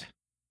 Yes. Oh yeah.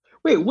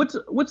 Wait, what's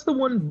the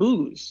one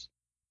booze?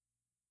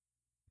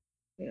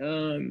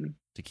 Tequila.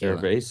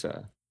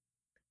 Cerveza.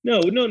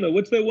 No.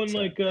 What's that one It's a-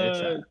 like? it's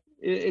a-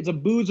 It's a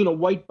booze in a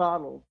white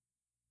bottle.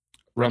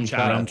 Rum chata.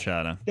 chata. Rum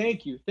chata.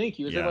 Thank you.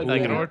 Is Yeah. it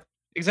Like that? an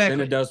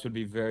exactly. Cinnadust would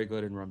be very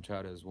good in rum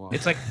chata as well.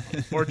 It's like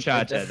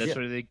horchata. That's Yeah.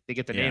 where they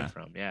get the Yeah. name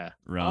from. Yeah.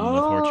 Rum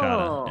with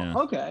horchata. Oh, Yeah.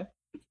 okay.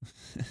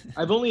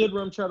 I've only had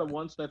rum chata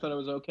once, and I thought it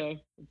was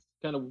okay. It's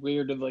kind of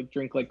weird to like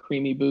drink like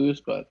creamy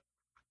booze, but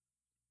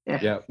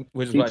yeah,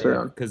 which is Each why their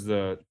own. because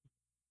the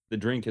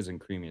drink isn't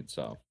creamy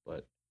itself,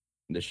 but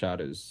the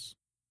shot is.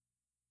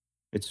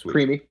 It's sweet.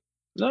 creamy.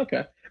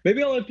 Okay,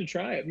 maybe I'll have to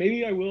try it.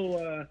 Maybe I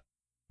will.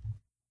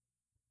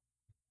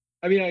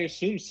 I mean, I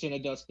assume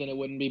Cinnadust in it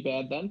wouldn't be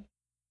bad then.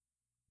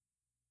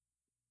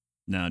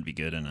 No, it'd be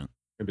good in it.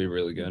 It'd be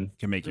really good. You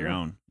can make your Yeah.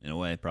 own in a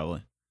way,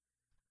 probably.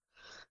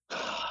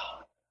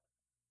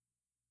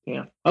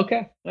 Yeah.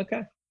 Okay.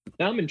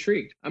 Now I'm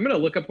intrigued. I'm gonna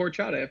look up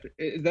horchata.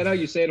 Is that how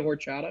you say it?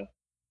 Horchata.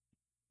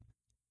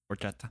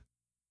 Horchata.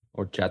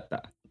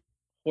 Horchata.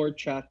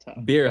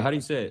 Horchata. Beer. How do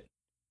you say it?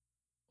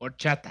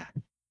 Horchata.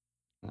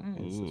 Nice.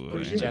 Ooh,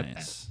 That's very Horchata.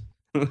 nice.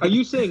 Are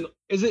you saying?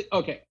 Is it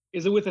okay?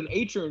 Is it with an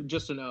H or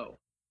just an O?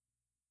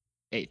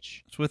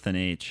 H. It's with an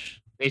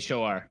H,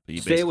 H-O-R. but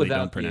you Say it basically without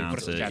don't the H.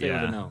 pronounce Say it. it with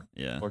Yeah. an O.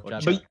 Yeah.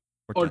 Horchata.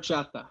 But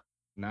horchata.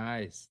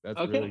 Nice. That's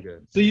Okay. really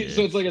good. So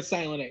it's like a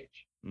silent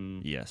H.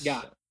 Mm. Yes.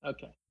 Got it.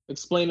 Okay.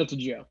 Explain it to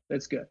Joe.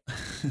 That's good.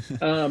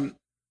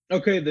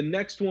 Okay, the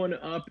next one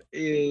up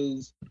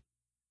is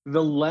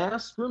the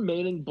last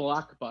remaining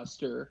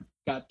blockbuster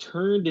got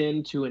turned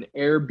into an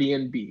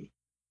Airbnb,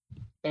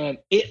 and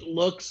it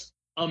looks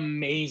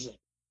amazing.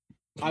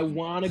 I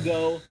want to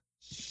go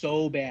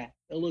so bad.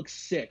 It looks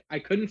sick. I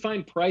couldn't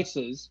find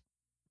prices,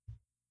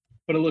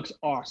 but it looks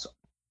awesome.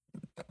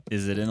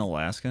 Is it in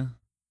Alaska?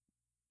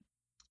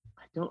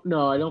 I don't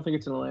know. I don't think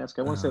it's in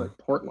Alaska. I want to say like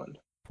Portland.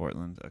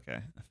 Portland. Okay.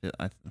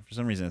 For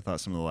some reason, I thought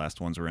some of the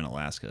last ones were in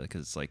Alaska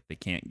because it's like they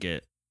can't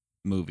get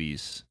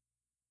movies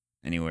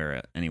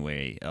anywhere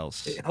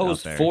else. It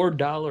hosts out there.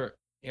 $4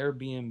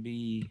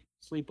 Airbnb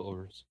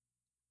sleepovers.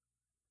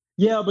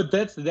 Yeah, but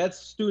that's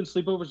doing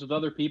sleepovers with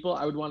other people.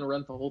 I would want to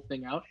rent the whole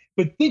thing out.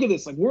 But think of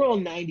this, like we're all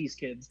 90s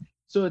kids.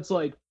 So it's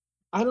like,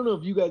 I don't know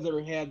if you guys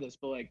ever had this,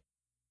 but like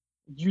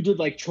you did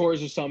like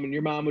chores or something, and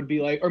your mom would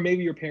be like, or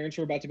maybe your parents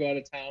were about to go out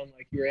of town,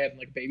 like you were having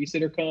like a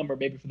babysitter come, or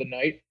maybe for the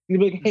night. And you'd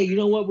be like, hey, you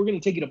know what? We're going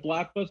to take you to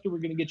Blockbuster. We're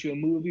going to get you a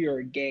movie or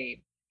a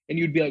game. And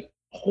you'd be like,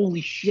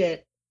 holy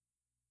shit.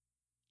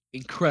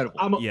 Incredible.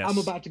 I'm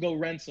about to go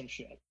rent some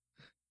shit.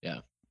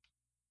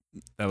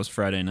 That was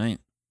Friday night.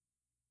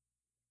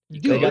 You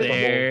Dude, go got the whole-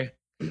 there.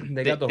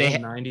 They got the They- whole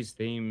 90s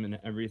theme and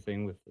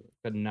everything with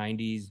the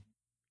 90s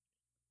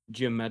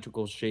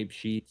geometrical shaped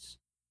sheets.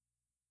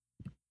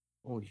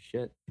 Holy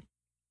shit.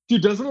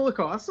 Dude, doesn't it look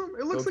awesome? It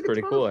That looks was like pretty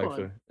a ton cool, of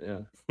fun. actually.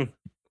 Yeah.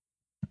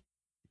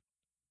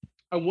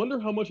 I wonder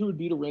how much it would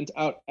be to rent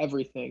out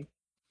everything.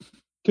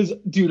 Because,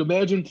 dude,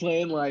 imagine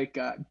playing like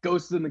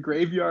Ghosts in the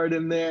Graveyard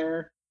in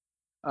there.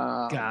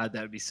 God,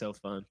 that would be so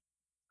fun.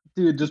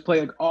 Dude, just play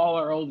like all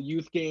our old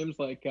youth games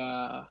like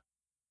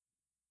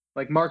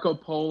Marco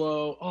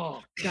Polo.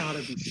 Oh god,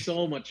 it'd be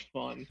so much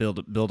fun.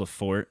 Build a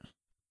fort.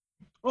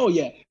 Oh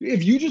yeah,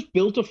 if you just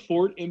built a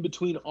fort in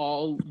between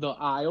all the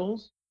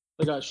aisles,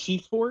 like a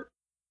sheath fort,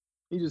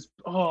 you just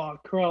crawl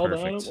down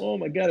them. Perfect. Oh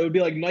my god, it would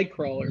be like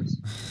Nightcrawlers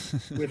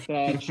with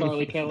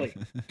Charlie Kelly.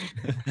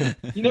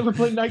 You never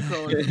played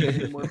Nightcrawlers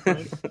anymore,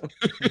 Frank.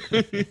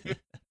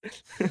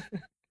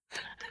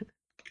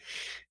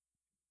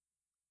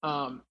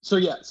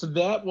 So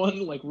that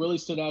one like really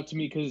stood out to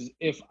me because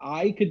if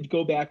I could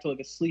go back to like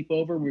a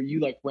sleepover where you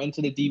like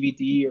rented a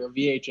DVD or a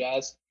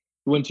VHS,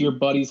 you went to your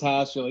buddy's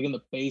house, you're like in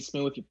the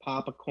basement with your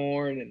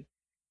popcorn and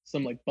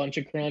some like bunch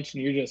of crunch,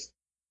 and you're just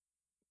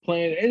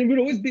playing. And it would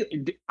always be,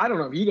 I don't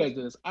know if you guys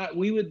do this.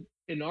 We would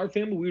in our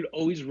family we would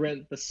always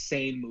rent the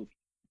same movie,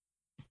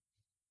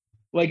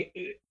 like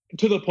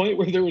to the point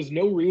where there was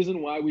no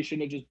reason why we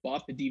shouldn't have just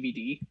bought the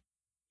DVD.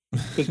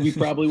 Because we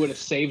probably would have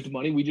saved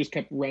money. We just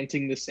kept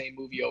renting the same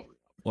movie over.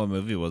 What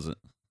movie was it?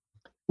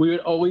 We would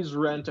always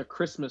rent A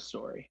Christmas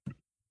Story.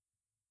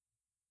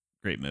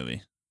 Great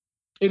movie.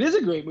 It is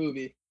a great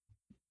movie.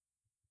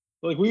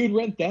 Like we would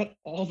rent that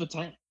all the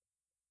time.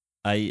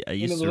 I And it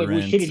used was to like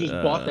rent we should have just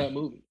bought that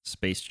movie.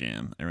 Space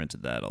Jam. I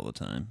rented that all the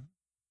time.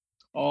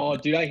 Oh,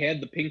 dude, I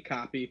had the pink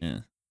copy. Yeah.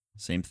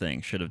 Same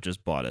thing. Should have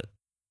just bought it.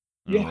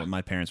 I don't know Yeah. what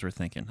my parents were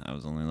thinking. I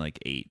was only like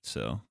 8,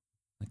 so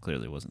I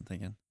clearly wasn't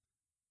thinking.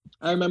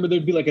 I remember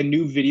there'd be like a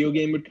new video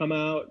game would come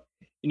out,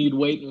 and you'd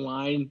wait in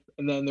line,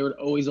 and then there would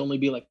always only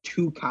be like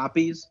 2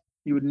 copies.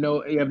 You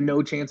have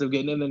no chance of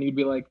getting in. Then you'd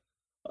be like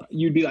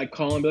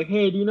calling, be like,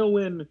 hey, do you know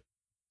when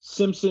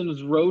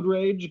Simpsons Road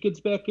Rage gets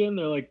back in?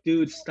 They're like,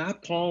 dude,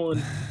 stop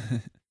calling.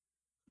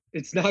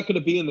 It's not going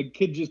to be in. The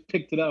kid just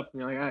picked it up.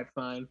 And you're like, all right,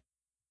 fine.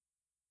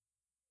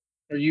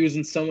 Or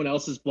using someone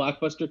else's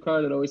Blockbuster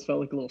card. It always felt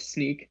like a little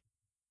sneak,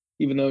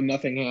 even though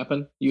nothing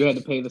happened. You had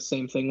to pay the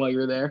same thing while you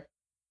were there.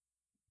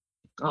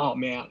 Oh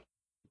man,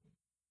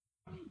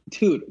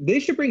 dude, they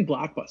should bring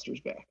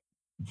Blockbusters back.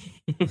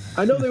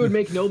 I know they would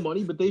make no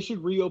money, but they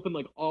should reopen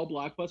like all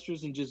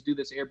Blockbusters and just do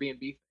this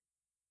Airbnb.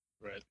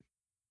 Right.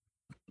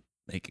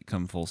 Make it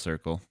come full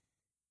circle.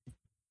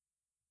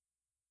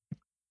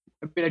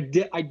 I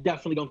mean, I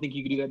definitely don't think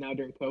you could do that now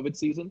during COVID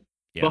season.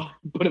 Yeah.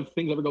 But if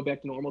things ever go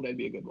back to normal, that'd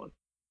be a good one.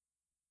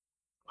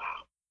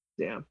 Wow,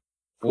 damn.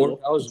 $4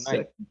 Cool. a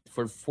night.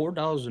 For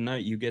 $4 a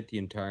night, you get the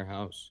entire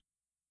house.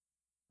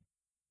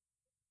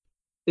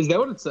 Is that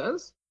what it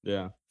says?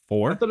 Yeah. I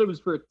 4? thought it was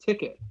for a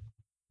ticket.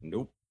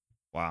 Nope.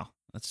 Wow,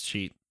 that's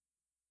cheap.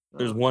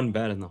 There's Oh. one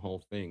bed in the whole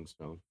thing,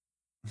 so.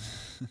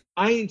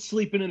 I ain't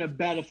sleeping in a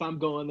bed if I'm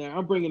going there.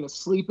 I'm bringing a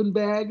sleeping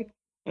bag,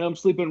 and I'm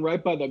sleeping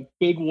right by the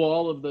big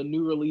wall of the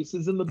new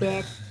releases in the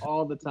back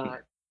all the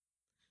time.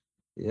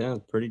 Yeah,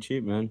 pretty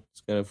cheap, man.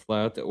 Just gotta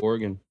fly out to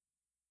Oregon.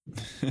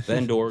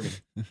 Bend, Oregon.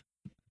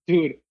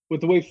 Dude,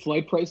 with the way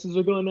flight prices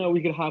are going now,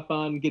 we could hop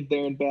on and get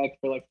there and back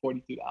for like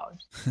 $42.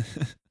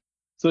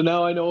 So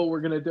now I know what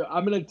we're gonna do.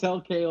 I'm gonna tell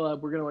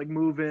Caleb we're gonna like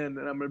move in,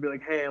 and I'm gonna be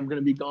like, "Hey, I'm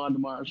gonna be gone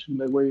tomorrow." She's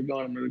like, "Where are you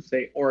going?" I'm gonna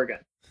say Oregon.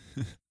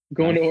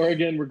 Going to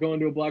Oregon. We're going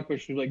to a Blockbuster.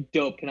 She's like,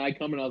 "Dope. Can I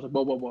come?" And I was like,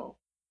 "Whoa, whoa, whoa."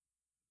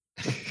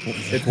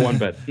 It's one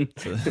bed.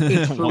 It's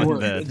for One work.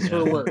 bed, It's yeah.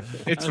 for work.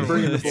 It's I'm for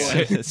bringing work.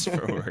 the boy. It's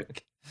for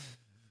work.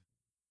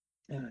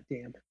 Ah,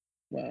 damn.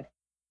 Wow.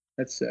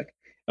 That's sick.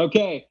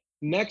 Okay.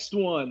 Next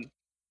one.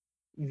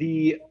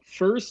 The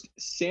first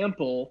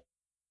sample,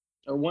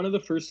 or one of the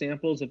first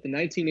samples of the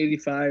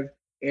 1985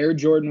 Air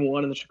Jordan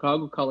 1 in the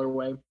Chicago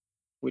colorway,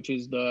 which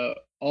is the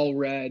all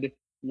red,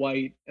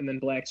 white, and then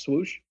black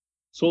swoosh,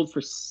 sold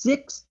for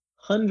 $600.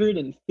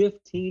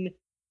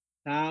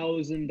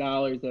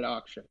 $615,000 at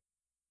auction.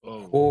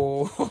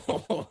 Oh,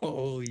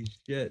 Holy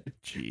shit!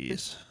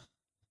 Jeez.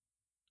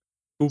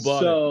 Who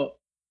bought it? So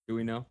Do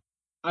we know?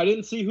 I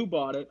didn't see who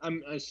bought it.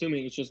 I'm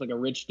assuming it's just like a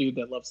rich dude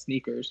that loves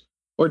sneakers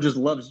or just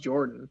loves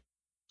Jordan.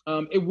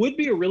 It would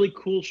be a really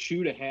cool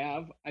shoe to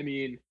have. I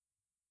mean,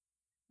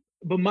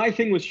 but my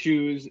thing with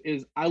shoes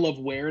is I love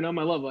wearing them.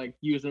 I love like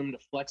using them to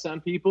flex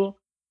on people.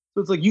 So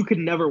it's like you could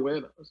never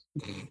wear those.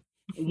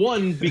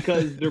 One,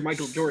 because they're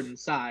Michael Jordan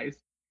size.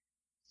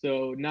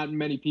 So not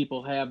many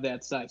people have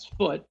that size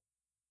foot.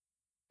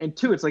 And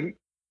two, it's like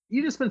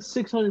you just spent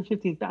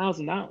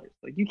 $615,000.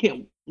 Like you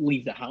can't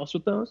leave the house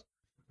with those.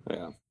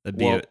 Yeah.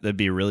 That'd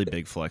be a really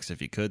big flex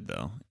if you could,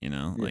 though. You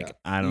know, like Yeah.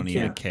 I don't You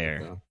even can't, care.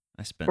 though.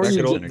 I spent Or you-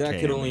 600K That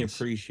could on only these.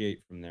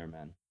 appreciate from there,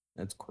 man.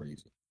 That's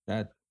crazy.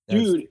 That's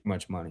Dude. too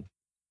much money.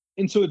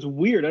 And so it's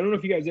weird. I don't know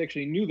if you guys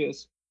actually knew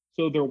this.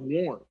 So they're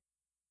worn.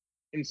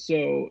 And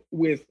so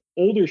with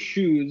older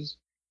shoes,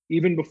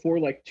 even before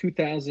like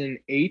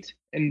 2008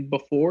 and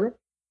before,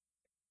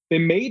 they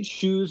made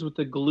shoes with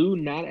the glue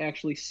not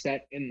actually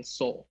set in the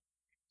sole.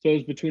 So it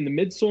was between the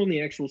midsole and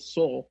the actual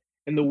sole.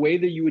 And the way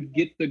that you would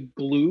get the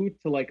glue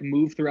to like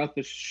move throughout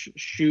the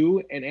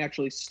shoe and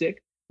actually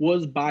stick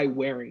was by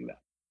wearing them.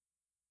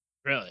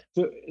 really?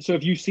 So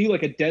if you see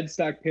like a dead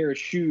stock pair of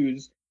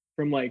shoes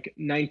from like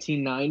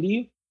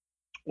 1990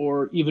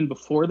 or even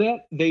before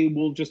that, they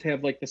will just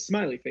have like the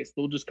smiley face.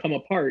 They'll just come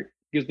apart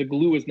because the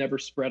glue is never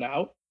spread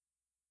out.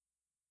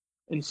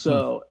 And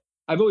so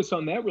I've always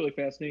found that really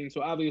fascinating.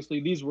 So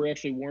obviously these were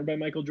actually worn by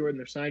Michael Jordan.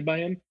 They're signed by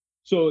him.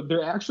 So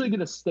they're actually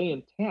going to stay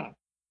intact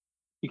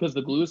because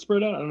the glue is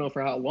spread out. I don't know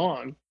for how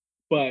long,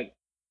 but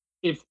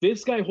if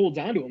this guy holds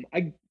on to them,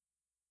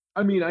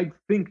 I mean, I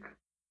think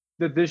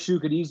that this shoe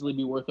could easily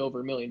be worth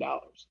over $1 million.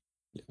 Wow.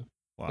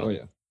 Oh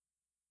yeah.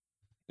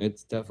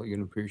 It's definitely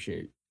gonna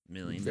appreciate $1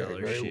 million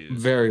very,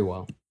 shoes. very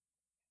well.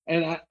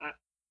 And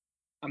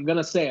I'm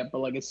gonna say it, but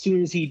like as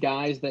soon as he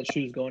dies, that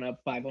shoe's going up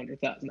 $500,000.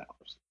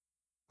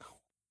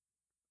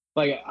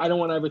 Like I don't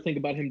want to ever think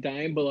about him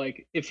dying, but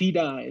like if he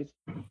dies,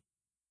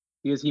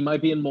 because he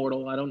might be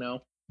immortal, I don't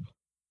know.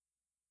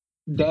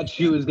 That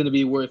shoe is gonna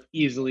be worth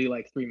easily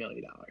like $3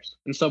 million,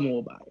 and someone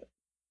will buy it.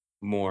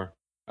 More.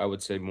 I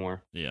would say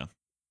more. Yeah,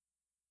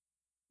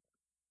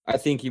 I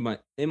think it might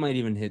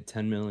even hit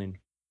 10 million.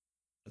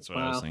 that's what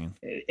I was Wow. thinking.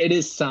 It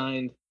is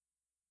signed.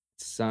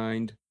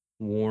 Signed,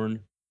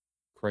 worn,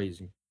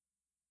 crazy.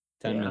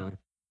 10 Yeah. million.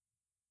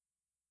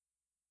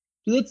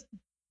 Dude, that's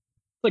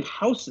like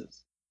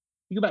houses.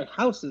 You can buy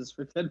houses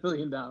for $10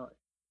 million.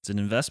 It's an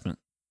investment.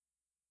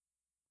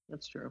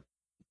 That's true.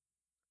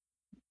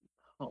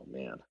 Oh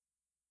man,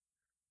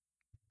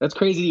 that's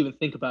crazy to even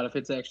think about if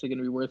it's actually going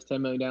to be worth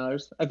 $10 million.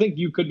 I think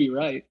you could be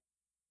right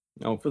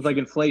No, with like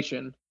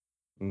inflation.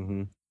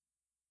 mm-hmm.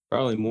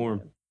 Probably more,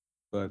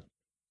 but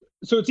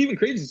So it's even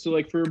crazy. So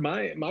like for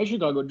my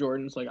Chicago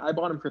Jordans, like I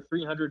bought them for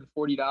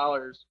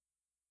 $340,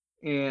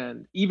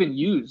 and even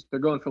used, they're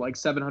going for like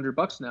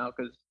 $700 now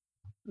because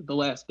The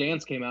Last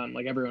Dance came out and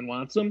like everyone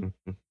wants them.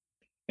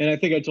 And I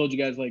think I told you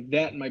guys like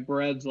that and my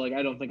breads, like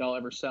I don't think I'll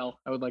ever sell.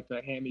 I would like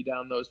to hand me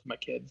down those to my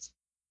kids.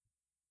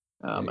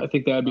 I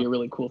think that would be a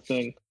really cool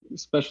thing,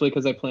 especially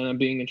because I plan on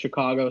being in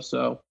Chicago.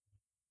 So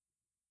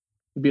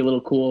it'd be a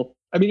little cool.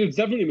 I mean, it's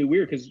definitely gonna be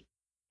weird because,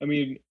 I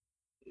mean,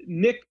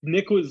 Nick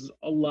was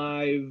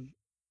alive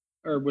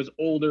or was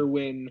older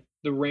when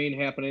the rain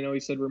happened. I know he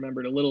said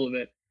remembered a little of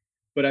it,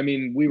 but I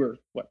mean, we were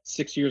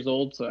 6 years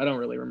old, so I don't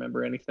really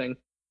remember anything.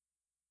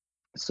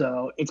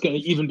 So it's gonna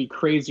even be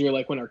crazier.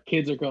 Like when our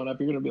kids are growing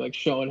up, you're gonna be like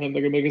showing him.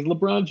 They're gonna be like, "Is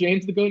LeBron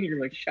James the GOAT?" And you're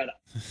gonna be like, "Shut up!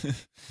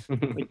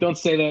 Like, don't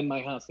say that in my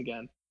house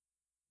again."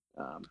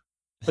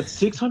 But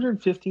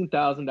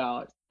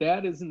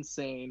 $615,000—that is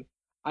insane.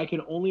 I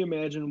can only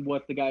imagine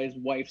what the guy's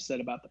wife said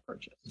about the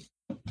purchase.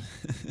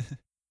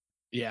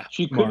 Yeah.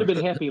 She couldn't have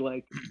been happy.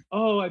 Like,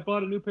 "Oh, I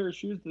bought a new pair of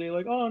shoes today."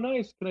 Like, "Oh,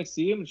 nice. Can I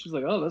see them?" And she's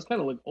like, "Oh, those kind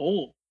of look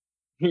old."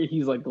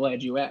 He's like,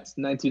 "Glad you asked."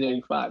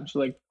 1985. She's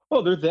like,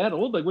 "Oh, they're that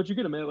old? Like, what'd you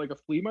get them at? Like a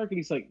flea market?"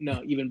 He's like,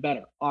 "No, even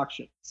better.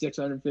 Auction.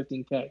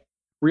 $615K.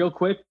 Real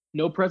quick.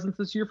 No presents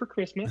this year for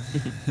Christmas,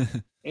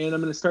 and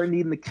I'm gonna start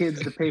needing the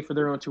kids to pay for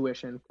their own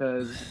tuition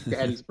because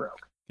daddy's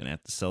broke." Gonna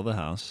have to sell the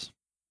house.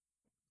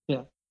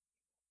 Yeah.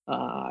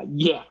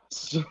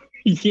 So,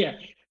 yeah.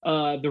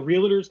 The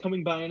realtor's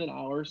coming by in an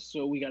hour,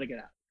 so we got to get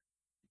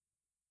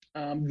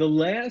out. The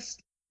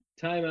last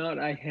time out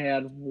I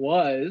had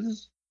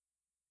was,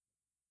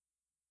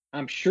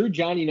 I'm sure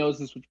Johnny knows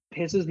this, which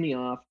pisses me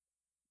off,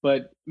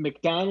 but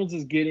McDonald's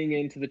is getting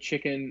into the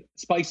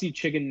spicy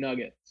chicken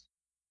nuggets.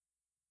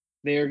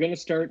 They are going to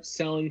start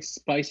selling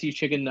spicy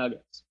chicken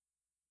nuggets.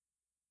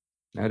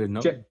 I didn't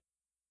know.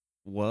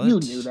 What? You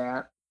knew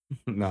that.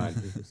 No, I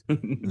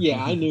didn't.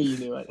 Yeah, I knew you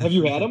knew it. Have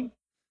you had them?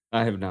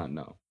 I have not.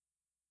 No.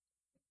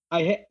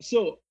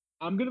 So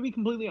I'm gonna be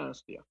completely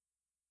honest with you.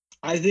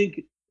 I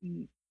think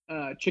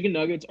chicken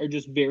nuggets are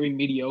just very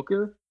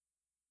mediocre.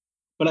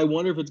 But I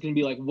wonder if it's gonna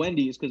be like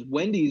Wendy's, because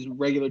Wendy's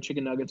regular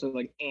chicken nuggets are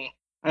like,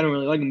 I don't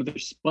really like them. But their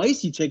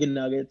spicy chicken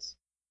nuggets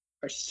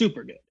are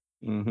super good.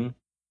 Mm-hmm.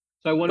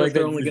 So I wonder Like if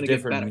they're they only use going to get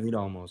different better. meat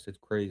almost. It's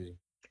crazy.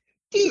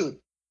 Dude,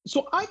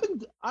 so I've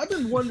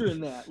been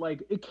wondering that.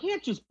 Like, it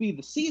can't just be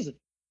the season.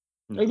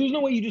 No. Like, there's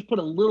no way you just put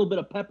a little bit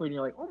of pepper and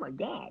you're like, oh my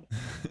god,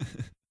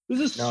 this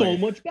is No, so yeah.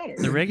 much better.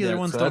 The regular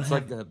ones so don't that's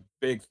have. like the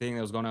big thing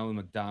that was going on with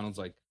McDonald's.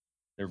 Like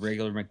their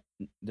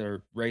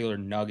regular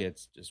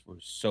nuggets just were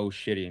so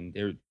shitty, and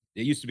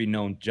they used to be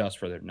known just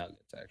for their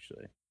nuggets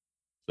actually.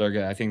 So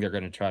I think they're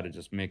going to try to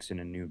just mix in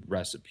a new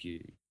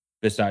recipe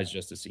besides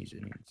just the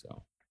seasoning.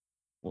 So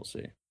we'll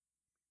see.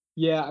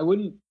 Yeah,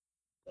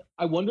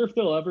 I wonder if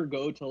they'll ever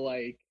go to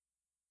like,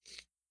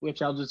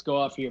 which I'll just go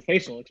off of your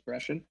facial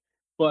expression,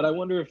 but I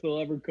wonder if they'll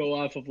ever go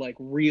off of like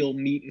real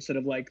meat instead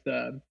of like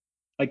the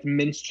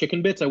minced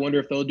chicken bits. I wonder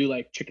if they'll do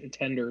like chicken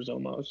tenders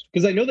almost,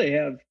 because I know they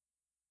have.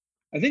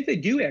 I think they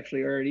do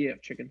actually already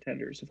have chicken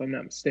tenders, if I'm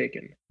not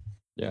mistaken.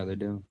 Yeah, they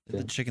do.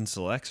 The chicken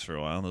selects for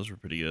a while. Those were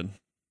pretty good.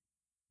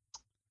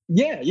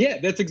 Yeah,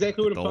 that's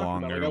exactly what The I'm talking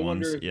about. longer Like,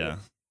 ones, yeah.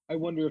 I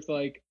wonder if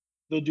like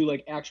they'll do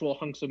like actual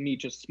hunks of meat,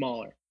 just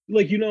smaller.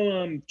 Like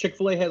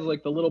Chick-fil-A has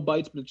like the little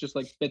bites, but it's just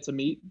like bits of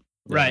meat.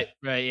 Right,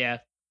 yeah.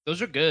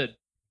 Those are good.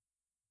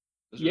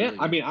 Those are Yeah, really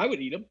I good. mean, I would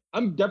eat them.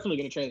 I'm definitely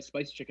gonna try the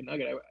spicy chicken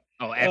nugget.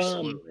 Oh,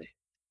 absolutely.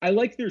 I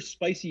like their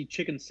spicy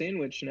chicken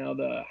sandwich now,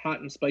 the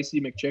hot and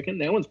spicy McChicken.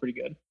 That one's pretty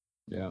good.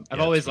 Yeah. I've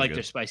Yeah, always it's pretty liked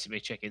their good. spicy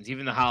McChickens.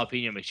 Even the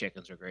jalapeno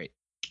McChickens are great.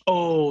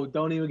 Oh,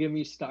 don't even get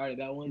me started.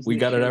 That one's We the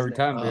got it shiznit. every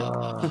time,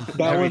 dude.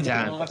 That Every one's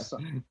time.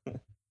 awesome.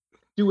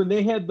 Dude, when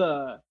they had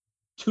the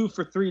 2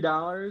 for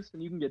 $3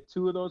 and you can get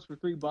 2 of those for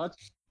 $3,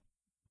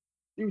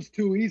 it was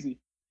too easy.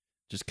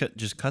 Just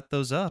cut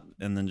those up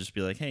and then just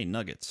be like, hey,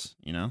 nuggets,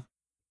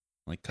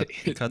 Like cut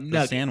the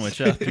Nuggets.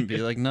 sandwich up and be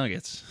like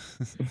nuggets.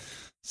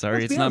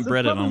 Sorry, Let's it's be not honest, that's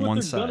breaded probably on what one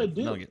they're gonna side.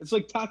 do. Nuggets. It's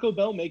like Taco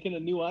Bell making a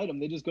new item.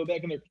 They just go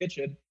back in their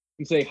kitchen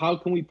and say, how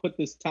can we put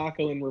this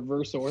taco in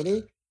reverse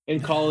order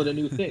and call it a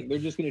new thing? They're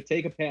just gonna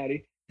take a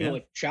patty, Yeah.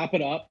 like chop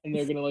it up, and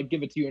they're gonna like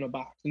give it to you in a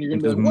box, and you're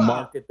And gonna just be like, wow.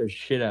 market the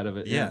shit out of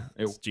it. Yeah,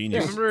 it's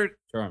genius. Remember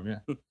Charm, yeah.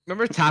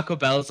 remember Taco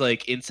Bell's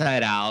like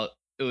Inside Out?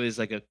 It was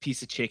like a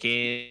piece of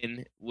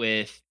chicken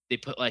with they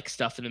put like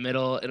stuff in the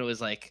middle, and it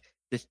was like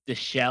the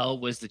shell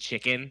was the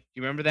chicken. Do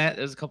you remember that?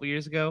 That was a couple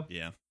years ago.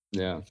 Yeah.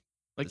 Yeah.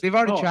 Like they've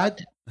already Oh, tried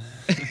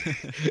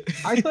that.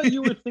 I thought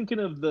you were thinking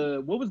of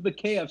what was the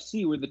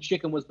KFC where the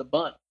chicken was the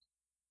bun?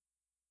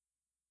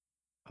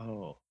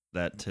 Oh,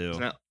 That too. it's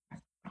not.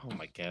 Oh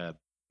my god.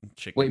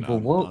 Chicken Wait, but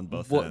on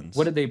both ends.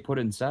 what did they put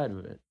inside of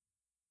it?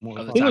 More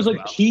Oh, I the think it was Taco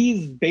like Bell.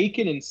 cheese,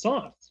 bacon, and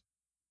sauce.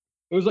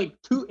 It was like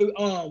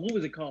what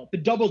was it called? The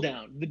double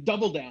down. The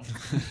double down.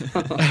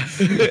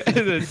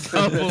 The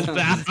double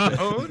down.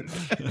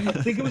 I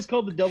think it was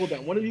called the double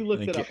down. One of you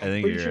looked I think it up. I I'm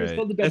think pretty you're sure it's right.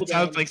 called the double That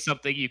sounds down. like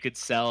something you could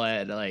sell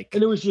at like.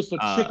 And it was just a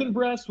uh, chicken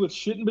breast with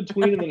shit in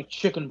between, and then a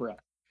chicken breast.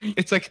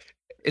 It's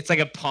like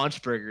a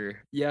paunch burger.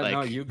 Yeah, like,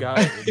 no, you got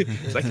it.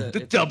 It's like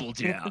the double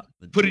down.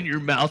 The Put it in double- your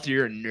mouth.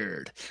 You're a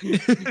nerd.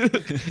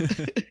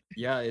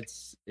 Yeah,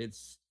 it's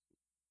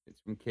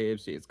from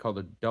KFC. It's called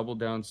a double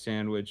down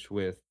sandwich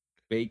with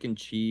bacon,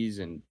 cheese,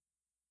 and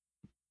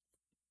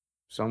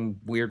some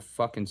weird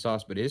fucking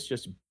sauce, but it's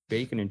just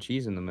bacon and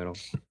cheese in the middle.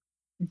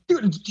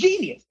 Dude, it's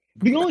genius.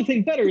 The only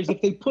thing better is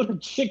if they put a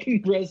chicken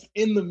breast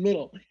in the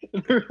middle.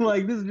 They're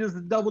like, this is just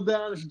a double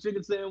down. It's a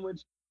chicken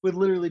sandwich with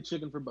literally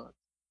chicken for buns.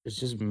 It's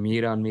just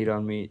meat on meat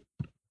on meat.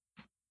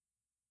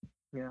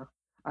 Yeah.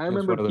 I That's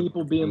remember one of the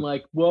people fucking being ones.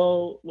 like,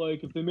 well,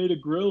 like if they made a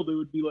grilled, it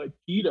would be like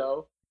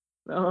keto.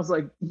 And I was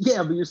like,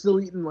 yeah, but you're still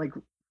eating like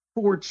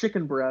 4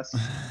 chicken breasts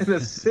in a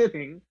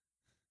sitting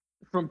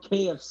from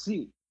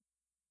KFC.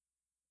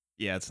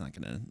 Yeah, it's not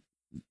gonna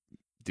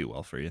do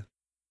well for you.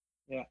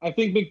 Yeah, I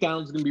think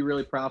McDonald's is going to be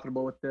really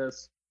profitable with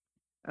this.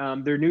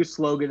 Their new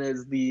slogan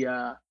is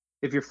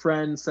if your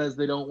friend says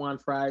they don't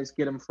want fries,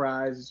 get them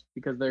fries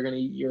because they're going to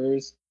eat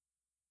yours,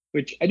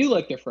 which I do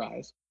like their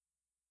fries.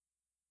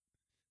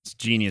 It's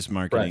genius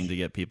marketing Fresh. to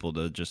get people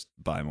to just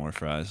buy more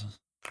fries.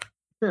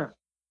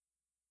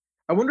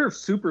 I wonder if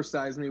Super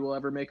Size Me will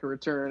ever make a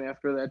return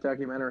after that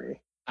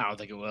documentary. I don't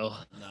think it will.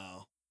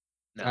 No.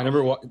 No. I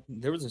never.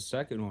 There was a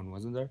second one,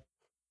 wasn't there?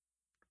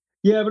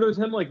 Yeah, but it was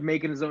him like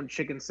making his own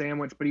chicken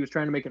sandwich, but he was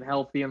trying to make it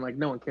healthy, and like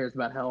no one cares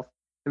about health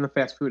in the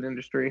fast food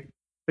industry.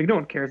 Like no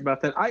one cares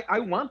about that. I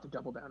want the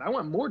double down. I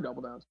want more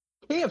double downs.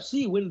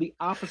 KFC went the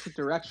opposite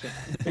direction.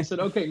 They said,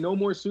 okay, no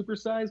more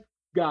supersize.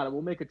 Got it.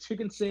 We'll make a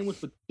chicken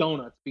sandwich with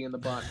donuts being the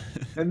bun.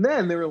 And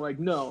then they were like,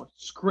 no,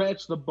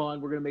 scratch the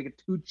bun. We're gonna make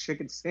it 2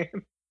 chicken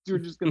sandwiches. We're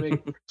just gonna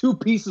make 2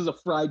 pieces of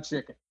fried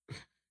chicken.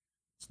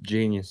 It's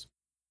genius.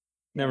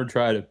 Never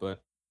tried it, but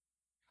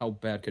how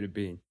bad could it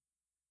be?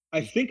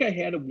 I think I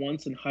had it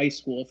once in high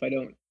school, if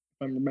I'm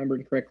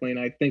remembering correctly, and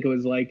I think it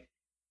was like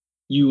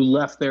you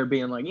left there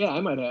being like, yeah, I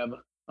might have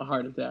a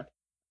heart attack.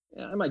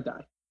 Yeah, I might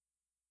die.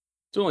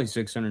 It's only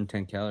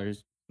 610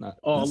 calories. Not.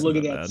 Oh, That's look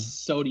not at that bad.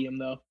 sodium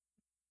though.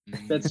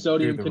 Mm. That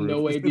sodium the can no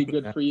roof. way be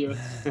good for you.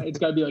 It's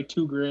got to be like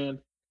 $2,000.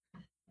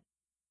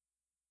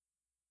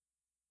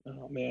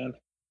 Oh man.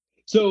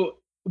 So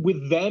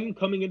with them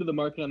coming into the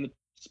market on the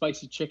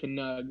spicy chicken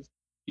nugs,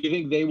 do you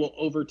think they will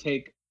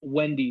overtake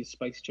Wendy's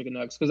spicy chicken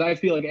nuggets because I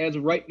feel like as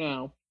of right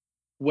now,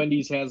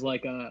 Wendy's has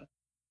like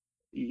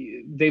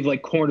they've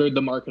like cornered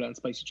the market on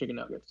spicy chicken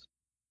nuggets.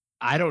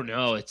 I don't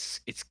know.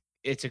 It's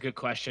a good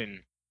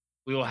question.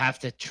 We will have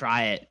to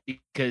try it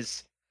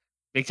because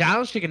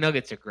McDonald's chicken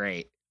nuggets are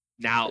great.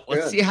 Now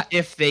let's see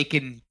if they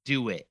can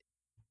do it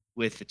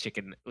with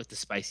the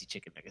spicy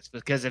chicken nuggets.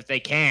 Because if they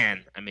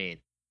can, I mean,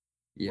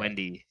 Yeah.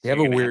 Wendy's. They have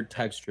a weird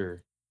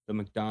texture. The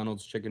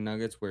McDonald's chicken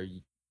nuggets where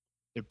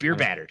they're beer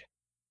battered.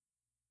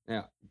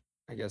 Yeah,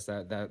 I guess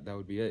that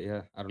would be it.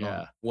 Yeah, I don't know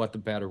Yeah. what the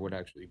batter would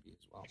actually be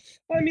as well.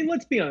 I mean,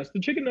 let's be honest. The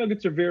chicken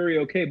nuggets are very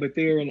okay, but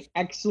they are an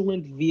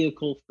excellent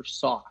vehicle for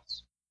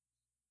sauce.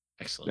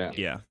 Excellent.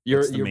 Yeah. Yeah.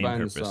 that's You're main buying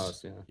purpose. the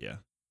sauce. Yeah,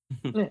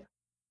 Yeah.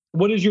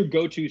 What is your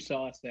go-to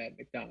sauce at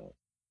McDonald's?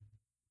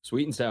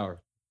 sweet and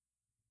sour.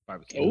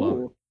 Barbecue. love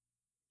Oh,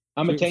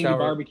 I'm Sweet a and tangy sour.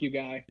 barbecue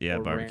guy. Yeah,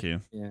 or ranch. barbecue.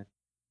 Yeah,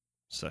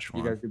 Szechuan.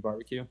 you guys do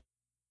barbecue?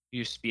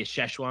 Used to be a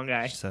Szechuan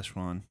guy.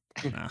 Szechuan.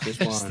 No.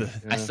 Szechuan, It's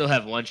the- I yeah. still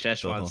have one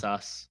Szechuan whole-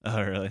 sauce.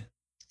 Oh, really?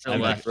 Still I've,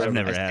 left. I've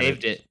never I had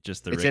saved it. it.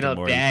 Just the It's Rick in a and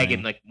Morty bag thing.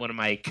 in like one of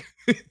my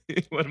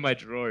one of my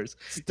drawers.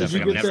 It's Did you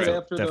definitely, get never- that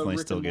after definitely the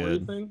Rick still and Morty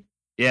good. thing?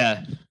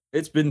 Yeah.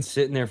 It's been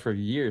sitting there for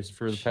years,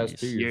 for the past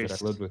 2 Jeez. years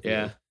that I lived with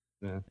Yeah. you.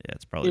 Yeah,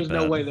 it's probably There's bad.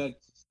 no way that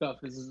stuff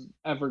is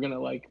ever gonna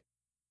like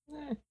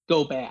Eh,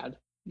 go bad.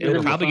 It'll You're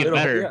gonna probably be get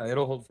fine. better. Yeah,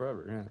 it'll hold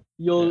forever. Yeah.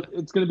 You'll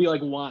it's gonna be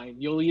like wine.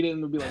 You'll eat it and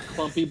it'll be like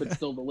clumpy but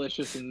still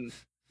delicious, and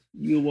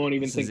you won't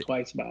even This think is-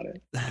 twice about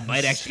it. It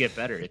might actually get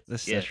better. The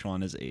It's, yeah.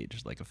 Szechuan is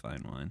aged like a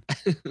fine wine.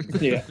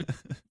 Yeah.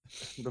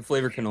 The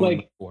flavor can only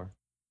Like- be more.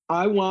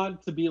 I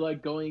want to be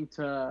like going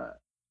to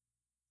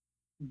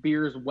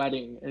Beer's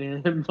wedding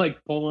and him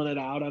like pulling it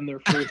out on their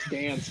first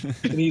dance,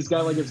 and he's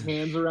got like his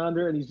hands around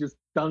her and he's just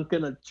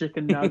dunking a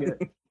chicken nugget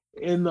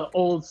in the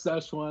old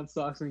Szechuan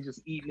sauce and he's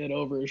just eating it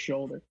over his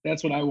shoulder.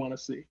 That's what I want to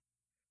see.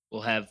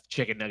 We'll have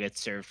chicken nuggets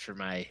served for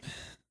my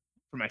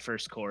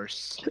first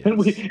course.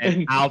 And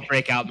And I'll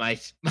break out my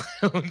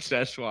own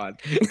Szechuan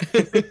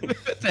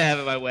to have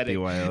at my wedding.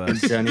 And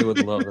BYOS. Jenny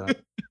would love that.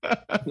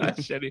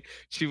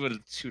 she would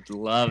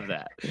love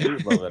that. She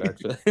would love it,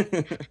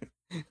 actually.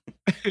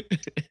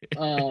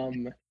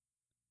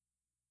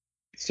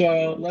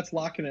 So let's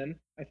lock it in.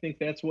 I think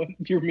that's what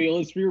your meal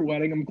is for your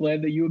wedding. I'm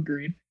glad that you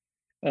agreed.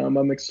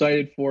 I'm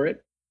excited for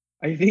it.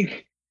 I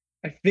think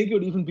it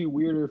would even be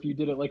weirder if you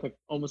did it like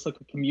almost like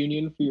a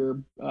communion for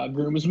your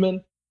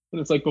groomsmen. And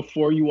it's like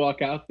before you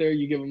walk out there,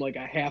 you give them like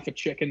a half a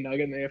chicken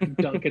nugget and they have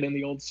to dunk it in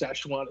the old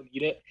Szechuan and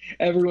eat it.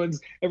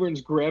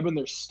 Everyone's grabbing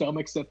their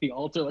stomachs at the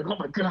altar like, oh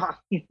my God,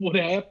 what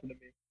happened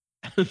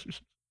to me?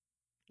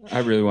 I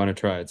really want to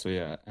try it, so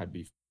yeah, I'd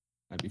be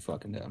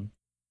fucking down.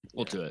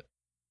 We'll do it.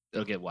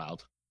 It'll get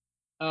wild.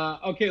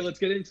 Okay, let's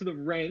get into the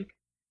rank.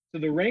 So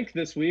the rank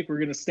this week, we're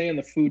going to stay on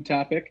the food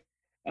topic,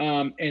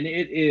 and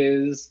it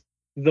is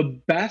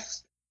the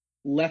best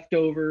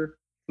leftover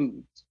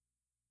foods.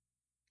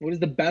 What is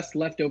the best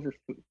leftover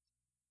food?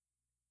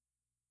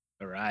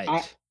 All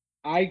right.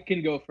 I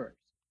can go first.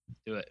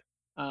 Do it.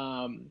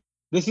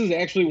 This is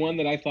actually one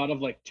that I thought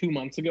of like 2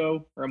 months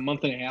ago or a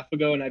month and a half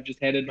ago, and I've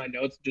just had it in my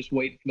notes, just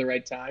waiting for the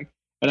right time.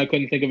 And I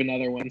couldn't think of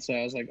another one, so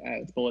I was like, all right,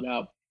 let's pull it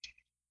out.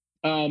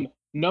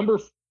 Number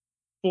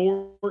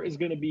 4 is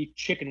going to be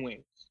chicken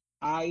wings.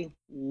 I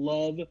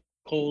love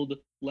cold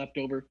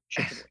leftover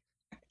chicken wings.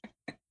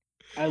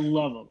 I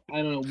love them.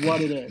 I don't know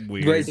what it is.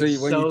 Weird. Wait, so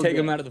It's when so you take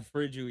them good. out of the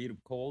fridge, you eat them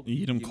cold? You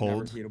eat 'em never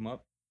cold? Heat them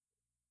up?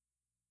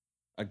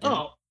 Again?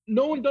 Oh,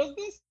 no one does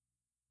this?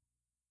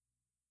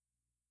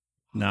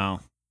 No,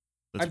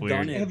 that's I've weird.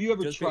 done it. Have you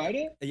ever Just tried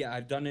it? Yeah,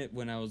 I've done it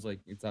when I was like,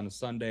 it's on a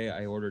Sunday.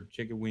 I ordered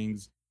chicken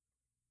wings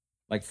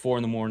like 4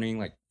 a.m,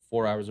 like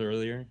 4 hours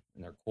earlier,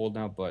 and they're cold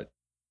now. But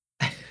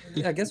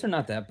yeah, I guess they're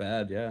not that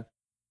bad. Yeah.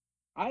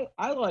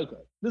 I like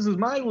it. This is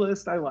my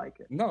list. I like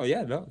it. No,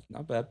 yeah, no, it's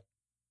not bad.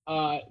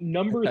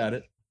 Number I've had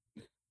it.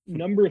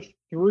 Number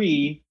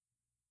 3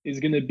 is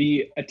going to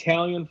be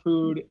Italian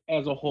food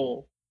as a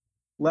whole.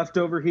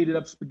 Leftover heated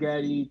up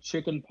spaghetti,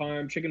 chicken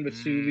parm, chicken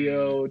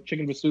Vesuvio,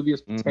 chicken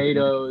Vesuvius Mhm.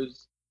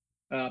 potatoes,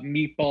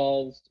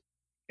 meatballs.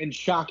 And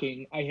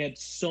shocking, I had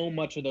so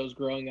much of those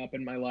growing up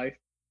in my life.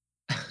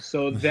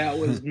 So that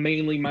was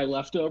mainly my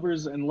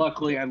leftovers, and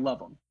luckily I love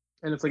them.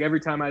 And it's like every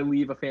time I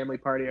leave a family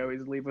party, I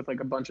always leave with like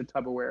a bunch of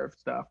Tupperware of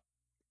stuff.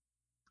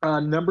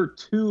 Number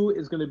 2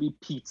 is going to be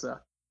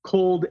pizza.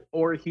 Cold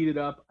or heated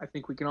up. I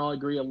think we can all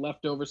agree a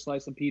leftover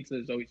slice of pizza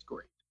is always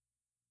great.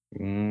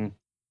 Mm.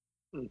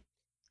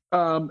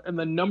 And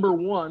then number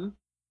 1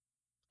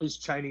 is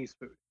Chinese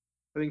food.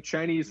 I think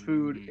Chinese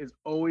food is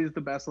always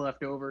the best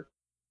leftover.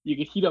 You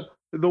can heat up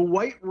the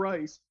white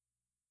rice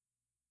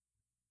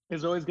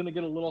is always going to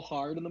get a little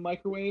hard in the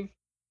microwave.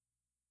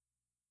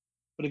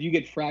 But if you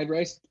get fried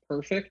rice, it's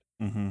perfect.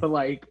 Hmm. But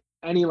like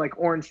any like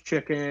orange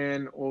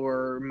chicken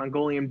or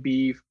Mongolian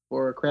beef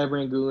or a crab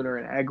rangoon or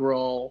an egg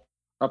roll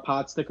or a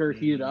pot sticker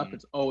heated up,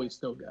 it's always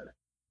still good.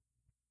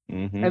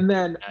 Mhm. And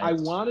then I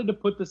Nice. wanted to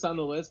put this on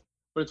the list,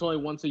 but it's only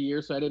once a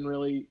year, so I didn't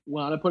really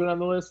want to put it on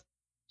the list.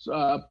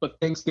 But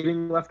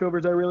Thanksgiving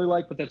leftovers I really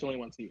like, but that's only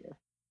once a year.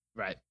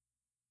 Right.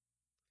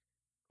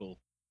 Cool.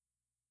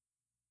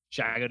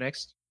 Should I go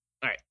next?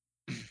 All right.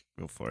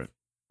 Go for it.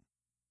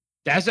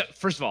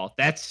 First of all,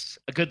 that's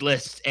a good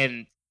list,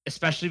 and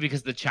especially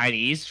because the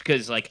Chinese,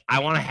 because like I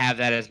want to have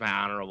that as my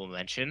honorable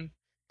mention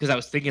because I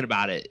was thinking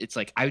about it. It's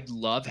like I'd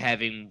love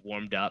having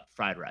warmed up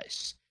fried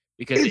rice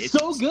because It's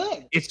so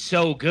good. It's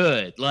so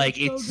good. Like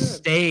It's so it good.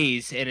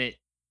 stays and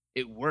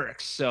it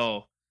works.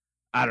 So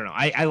I don't know.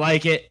 I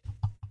like it.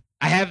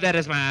 I have that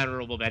as my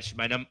honorable mention.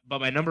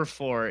 But my number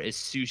 4 is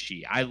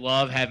sushi. I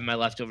love having my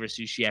leftover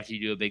sushi after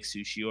you do a big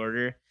sushi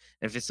order.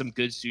 And if it's some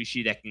good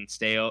sushi that can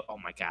stay, oh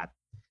my God.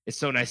 It's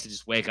so nice to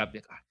just wake up and be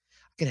like, I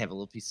could have a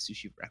little piece of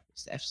sushi for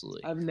breakfast.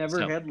 Absolutely. I've never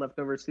So, had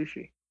leftover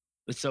sushi.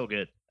 It's so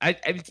good. I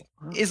mean,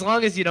 as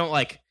long as you don't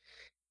like,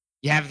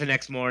 you have it the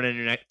next morning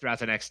or throughout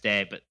the next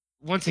day. But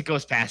once it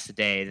goes past the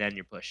day, then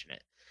you're pushing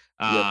it.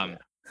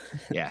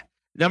 Yeah.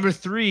 Number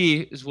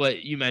 3 is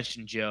what you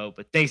mentioned, Joe.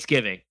 But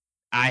Thanksgiving.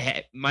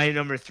 My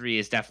number 3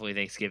 is definitely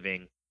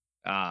Thanksgiving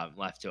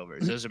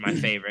leftovers. Those are my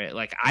favorite.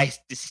 Like I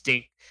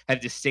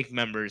have distinct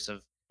memories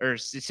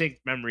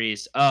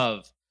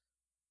of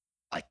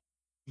like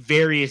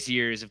various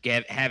years of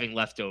having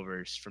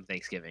leftovers from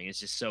Thanksgiving. It's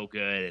just so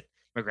good.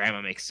 My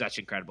grandma makes such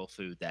incredible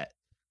food that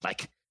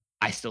like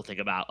I still think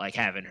about like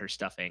having her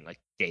stuffing like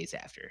days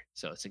after.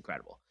 So it's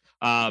incredible.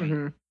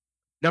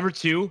 Number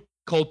 2,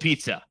 cold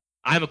pizza.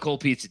 I'm a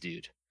cold pizza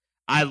dude.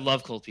 I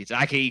love cold pizza.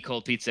 I can eat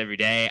cold pizza every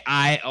day.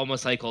 I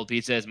almost like cold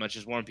pizza as much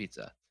as warm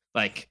pizza.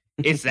 Like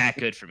it's that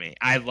good for me.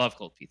 I love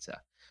cold pizza.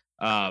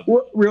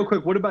 Real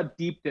quick, what about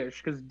deep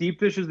dish? Because deep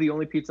dish is the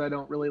only pizza I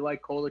don't really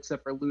like cold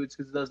except for Lude's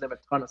because it doesn't have a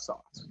ton of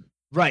sauce.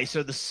 Right.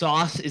 So the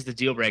sauce is the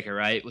deal breaker,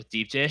 right? With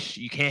deep dish,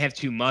 you can't have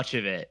too much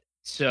of it.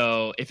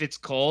 So if it's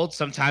cold,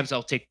 sometimes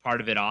I'll take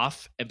part of it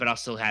off, but I'll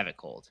still have it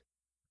cold.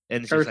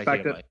 And it's just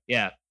like,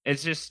 yeah.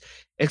 It's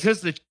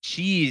because the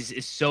cheese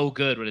is so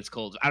good when it's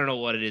cold. I don't know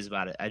what it is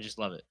about it. I just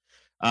love it.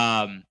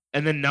 And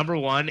then number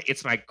 1,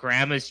 it's my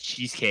grandma's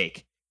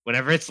cheesecake.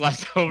 Whenever it's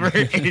left over,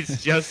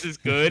 it's just as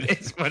good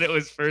as when it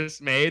was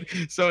first made.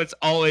 So it's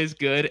always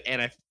good,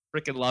 and I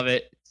freaking love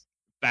it. It's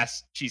the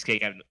best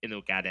cheesecake in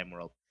the goddamn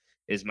world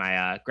is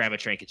my Grandma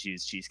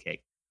Trankachu's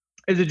cheesecake.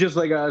 Is it just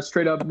like a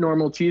straight up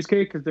normal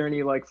cheesecake? Is there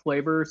any like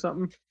flavor or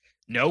something?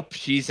 Nope.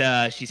 She's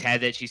had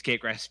that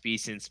cheesecake recipe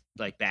since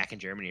like back in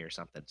Germany or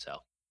something. So.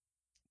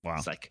 Wow.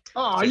 It's like,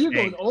 oh, you're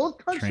going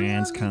old country.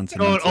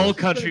 Transcontinental. Going old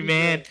country,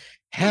 man.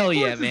 Hell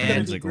yeah, man.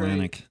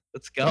 Transatlantic.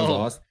 Let's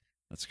go.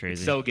 That's crazy.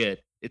 It's so good.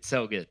 It's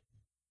so good.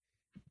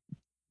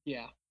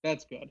 Yeah,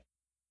 that's good.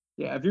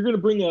 Yeah, if you're gonna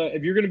bring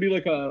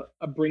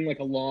bring like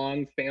a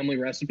long family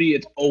recipe,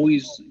 it's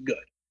always good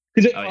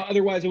because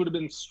otherwise it would have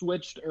been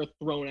switched or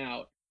thrown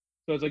out.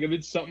 So it's like if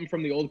it's something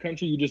from the old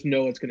country, you just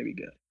know it's gonna be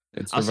good.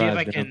 I'll see if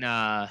I can.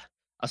 I'll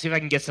see if I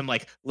can get some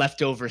like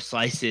leftover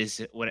slices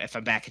if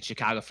I'm back in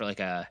Chicago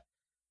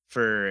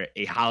for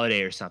a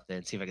holiday or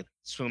something. See if I can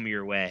swim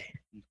your way.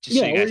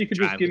 Just or you could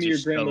just give me your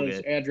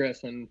grandma's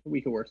address and we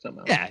could work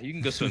something out. Yeah, you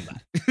can go swim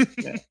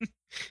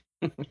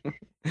by.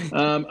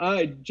 All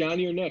right,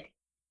 Johnny or Nick?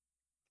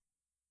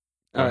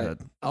 All right,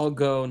 I'll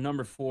go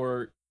number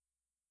 4.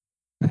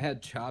 I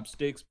had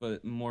chopsticks,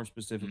 but more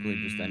specifically,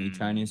 just any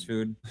Chinese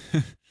food.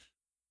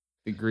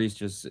 The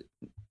grease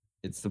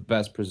it's the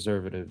best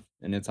preservative,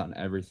 and it's on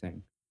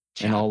everything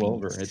and all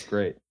over. It's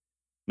great.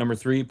 Number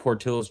 3,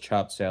 Portillo's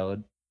chopped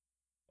salad.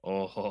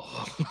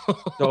 Oh,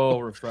 so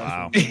refreshing.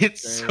 Wow.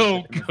 It's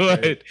so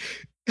good.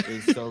 It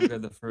was so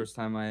good the first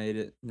time I ate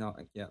it. No,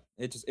 yeah,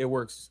 it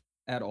works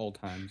at all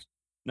times.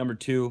 Number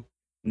 2,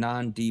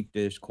 non-deep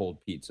dish cold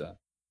pizza.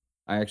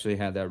 I actually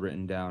had that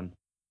written down.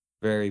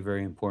 Very,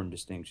 very important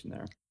distinction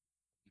there.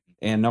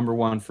 And number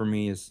 1 for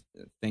me is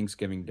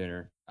Thanksgiving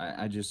dinner.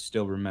 I just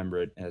still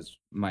remember it as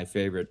my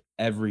favorite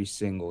every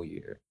single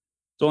year.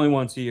 It's only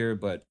once a year,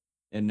 but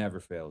it never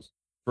fails.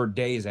 For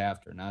days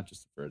after, not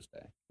just the first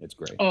day. It's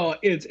great. Oh,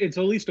 it's at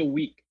least a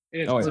week.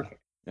 It's perfect.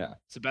 Yeah.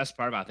 It's the best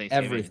part about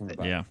Thanksgiving. Everything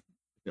about it.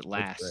 It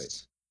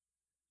lasts.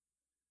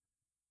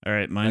 All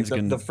right, mine's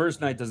the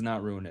first night does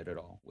not ruin it at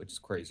all, which is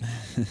crazy.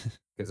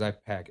 Because I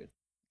pack it.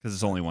 Because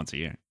it's only once a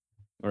year.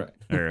 All right.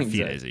 Or a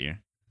few days a year.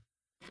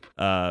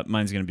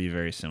 Mine's gonna be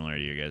very similar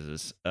to you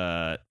guys's.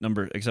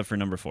 Except for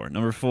number 4.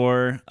 Number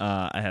 4,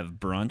 I have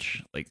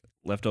brunch, like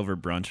leftover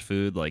brunch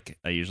food. Like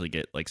I usually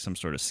get like some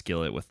sort of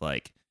skillet with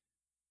like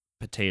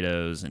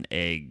potatoes and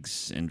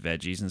eggs and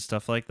veggies and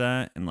stuff like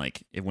that. And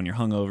like when you're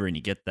hungover and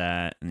you get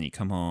that, and then you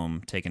come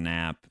home, take a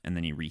nap, and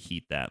then you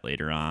reheat that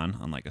later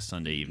on like a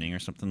Sunday evening or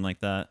something like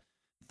that.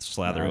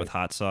 Slather it with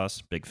hot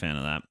sauce. Big fan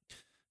of that.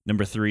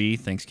 Number 3,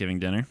 Thanksgiving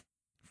dinner,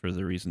 for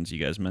the reasons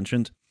you guys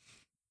mentioned.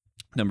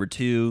 Number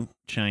 2,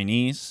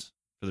 Chinese,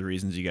 for the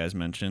reasons you guys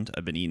mentioned.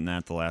 I've been eating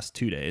that the last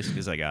 2 days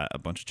because I got a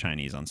bunch of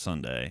Chinese on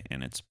Sunday,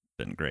 and it's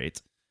been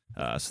great.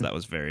 So that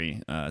was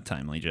very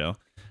timely, Joe.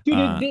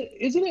 Dude,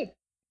 isn't it?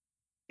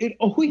 It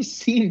always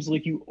seems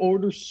like you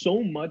order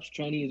so much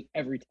Chinese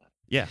every time.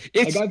 Yeah.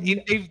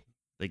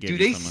 Do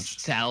they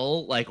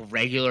sell like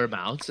regular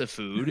amounts of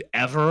food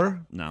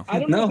ever? No. I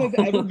don't know if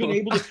I've ever been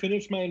able to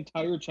finish my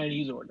entire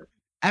Chinese order.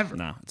 Ever.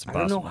 No, it's I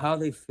impossible. don't know how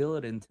they fill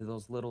it into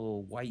those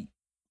little white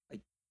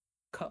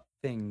cup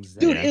things.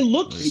 Dude, Yeah, it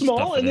looked really small,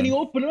 stuff it and then in. you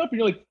open it up, and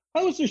you're like,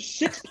 how is there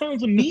 6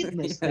 pounds of meat in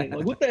this thing?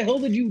 Like, what the hell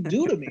did you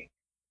do to me?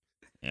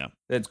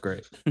 That's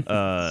great.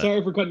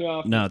 Sorry for cutting you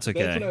off. no, but it's That's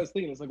what okay. I was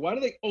thinking. It's like, why do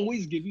they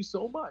always give you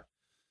so much?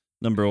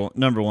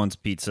 Number one's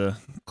pizza,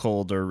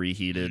 cold or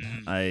reheated.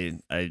 Mm.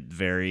 I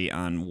vary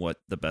on what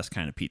the best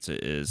kind of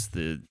pizza is.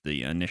 The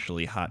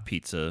initially hot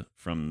pizza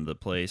from the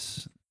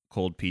place,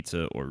 cold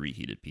pizza, or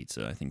reheated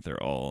pizza. I think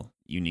they're all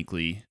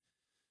uniquely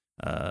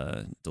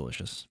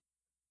delicious.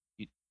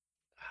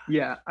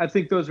 Yeah, I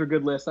think those are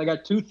good lists. I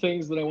got 2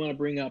 things that I want to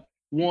bring up.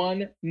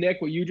 One, Nick,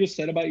 what you just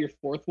said about your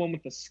fourth one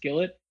with the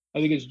skillet,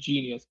 I think is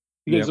genius.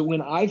 Because Yep.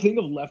 when I think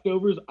of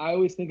leftovers, I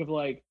always think of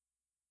like,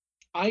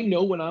 I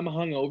know when I'm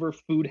hungover,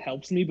 food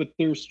helps me, but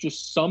there's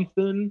just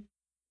something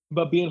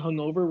about being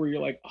hungover where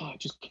you're like, oh, I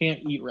just can't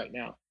eat right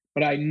now.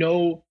 But I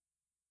know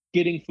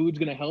getting food's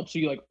gonna help. So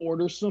you like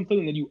order something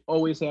and then you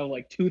always have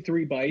like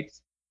 2-3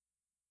 bites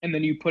and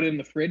then you put it in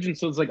the fridge. And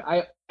so it's like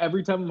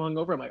every time I'm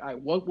hungover, I'm like, all right,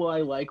 what will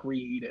I like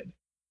reheated?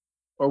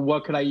 Or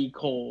what could I eat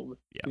cold?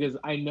 Yeah. Because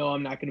I know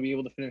I'm not gonna be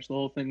able to finish the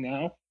whole thing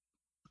now.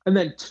 And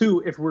then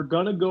 2, if we're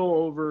gonna go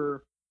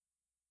over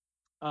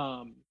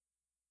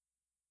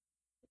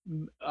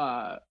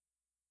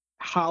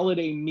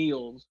holiday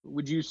meals,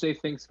 would you say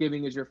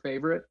Thanksgiving is your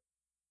favorite?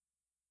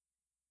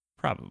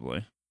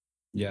 Probably.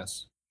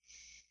 Yes.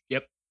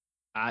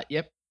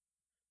 Yep.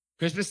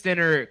 Christmas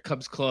dinner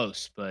comes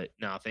close, but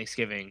no,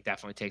 Thanksgiving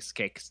definitely takes the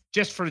cake. 'Cause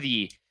just for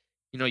the,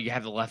 you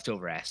have the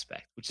leftover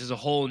aspect, which is a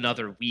whole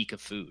nother week of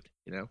food.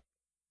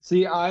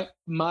 See,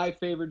 my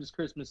favorite is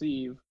Christmas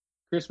Eve.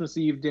 Christmas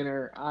Eve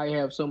dinner, I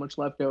have so much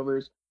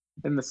leftovers.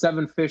 And the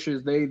 7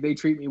 fishes, they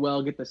treat me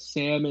well. Get the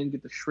salmon,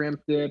 get the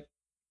shrimp dip,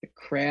 the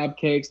crab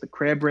cakes, the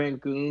crab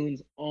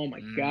rangoons. Oh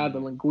my god,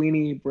 the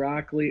linguine,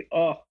 broccoli.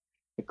 Oh,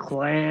 the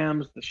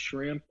clams, the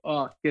shrimp.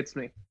 Oh, it gets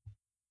me.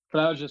 But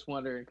I was just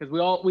wondering because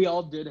we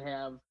all did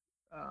have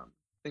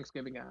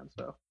Thanksgiving on,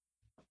 so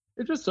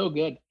it's just so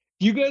good.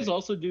 Do you guys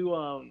also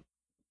do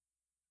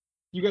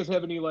you guys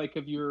have any like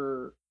of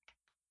your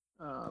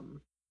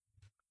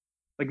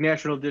like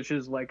national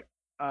dishes like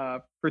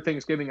for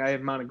Thanksgiving I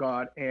have Mount of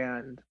God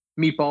and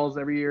meatballs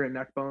every year and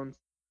neck bones.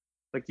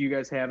 Like do you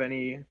guys have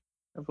any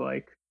of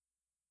like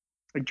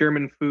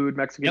German food,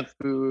 Mexican Yep.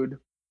 food?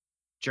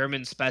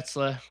 German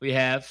spätzle we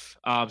have.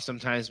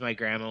 Sometimes my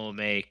grandma will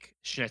make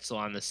schnitzel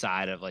on the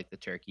side of like the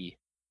turkey.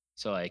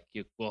 So like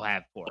we'll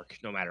have pork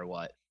no matter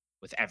what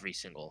with every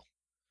single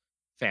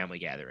family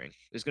gathering.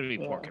 There's going to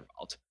be pork Yeah.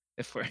 involved.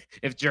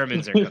 If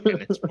Germans are cooking,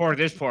 it's pork.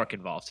 There's pork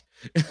involved.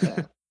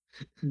 Yeah.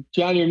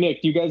 Johnny or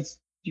Nick, do you guys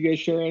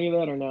share any of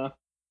that or not?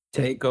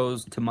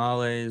 Tacos,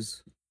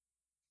 tamales,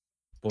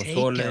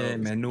 pozole,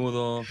 Tacos.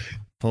 menudo,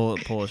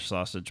 Polish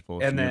sausage,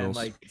 Polish and then noodles.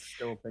 like it's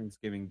still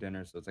Thanksgiving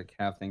dinner, so it's like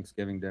half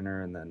Thanksgiving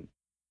dinner and then a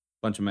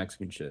bunch of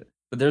Mexican shit.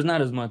 But there's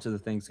not as much of the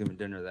Thanksgiving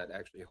dinner that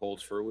actually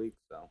holds for a week.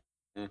 So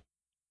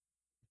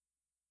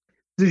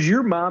Does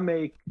your mom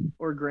make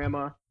or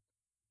grandma?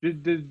 Do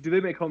they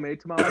make homemade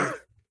tamales?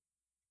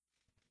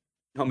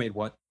 homemade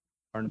what?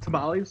 Pardon?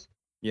 Tamales?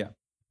 Yeah.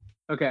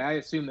 Okay, I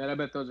assume that. I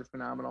bet those are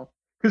phenomenal.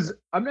 Because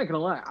I'm not gonna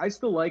lie, I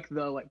still like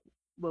the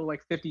little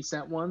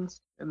 50-cent ones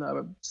in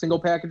the single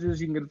packages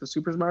you can get at the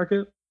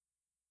supermarket.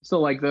 Still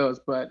like those,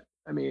 but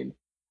I mean,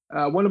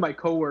 one of my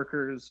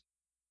coworkers,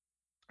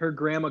 her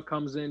grandma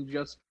comes in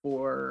just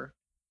for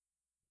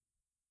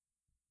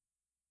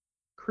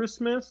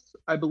Christmas,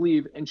 I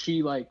believe, and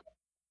she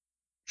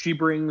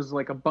brings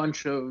like a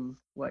bunch of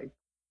like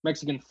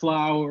Mexican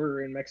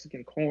flour and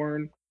Mexican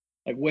corn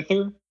like with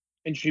her,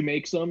 and she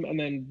makes them, and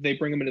then they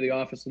bring them into the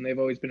office, and they've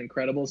always been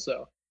incredible.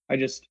 So I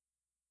just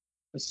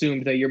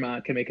assumed that your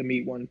mom can make a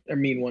mean one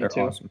They're too.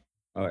 awesome.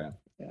 Oh yeah.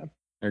 Yeah.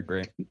 They're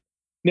great.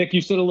 Nick,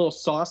 you said a little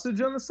sausage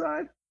on the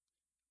side.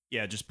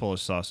 Yeah, just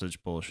Polish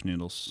sausage, Polish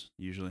noodles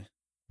usually.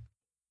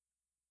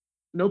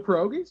 No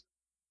pierogies.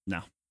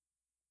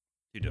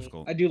 Too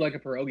difficult. I do like a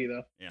pierogi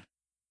though. Yeah.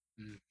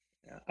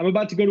 Yeah. I'm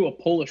about to go to a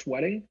Polish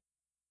wedding,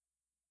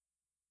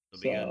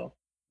 It'll be good. so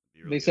Be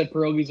really they good. said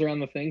pierogies are on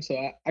the thing, so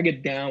I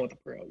get down with a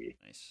pierogi.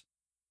 Nice.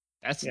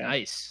 That's Yeah.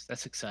 nice.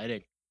 That's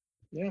exciting.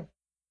 Yeah,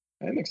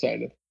 I'm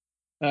excited.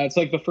 It's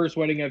like the first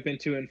wedding I've been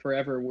to in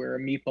forever where a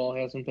meatball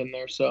hasn't been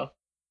there, so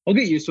I'll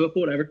get used to it. But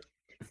whatever.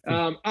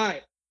 All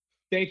right.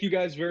 Thank you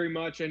guys very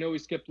much. I know we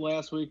skipped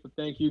last week, but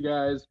thank you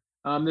guys.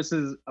 This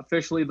is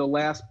officially the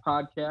last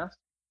podcast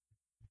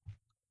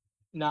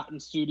not in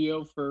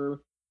studio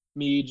for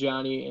me,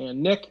 Johnny,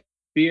 and Nick.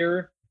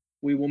 Beer,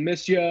 we will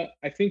miss you.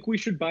 I think we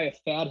should buy a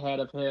fat hat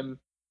of him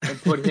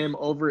and put him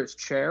over his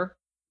chair,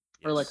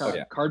 or like Yes.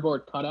 a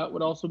cardboard cutout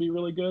would also be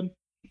really good.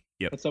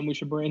 Yep. That's something we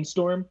should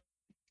brainstorm.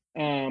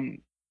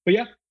 But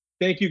yeah,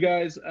 thank you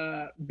guys.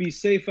 Be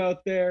safe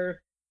out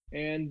there,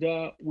 and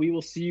we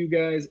will see you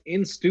guys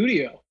in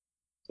studio.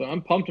 So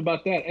I'm pumped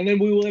about that. And then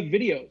we will have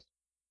videos.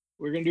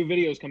 We're gonna do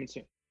videos coming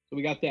soon. So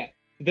we got that.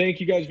 Thank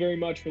you guys very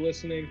much for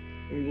listening,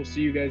 and we will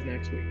see you guys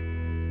next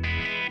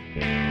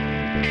week.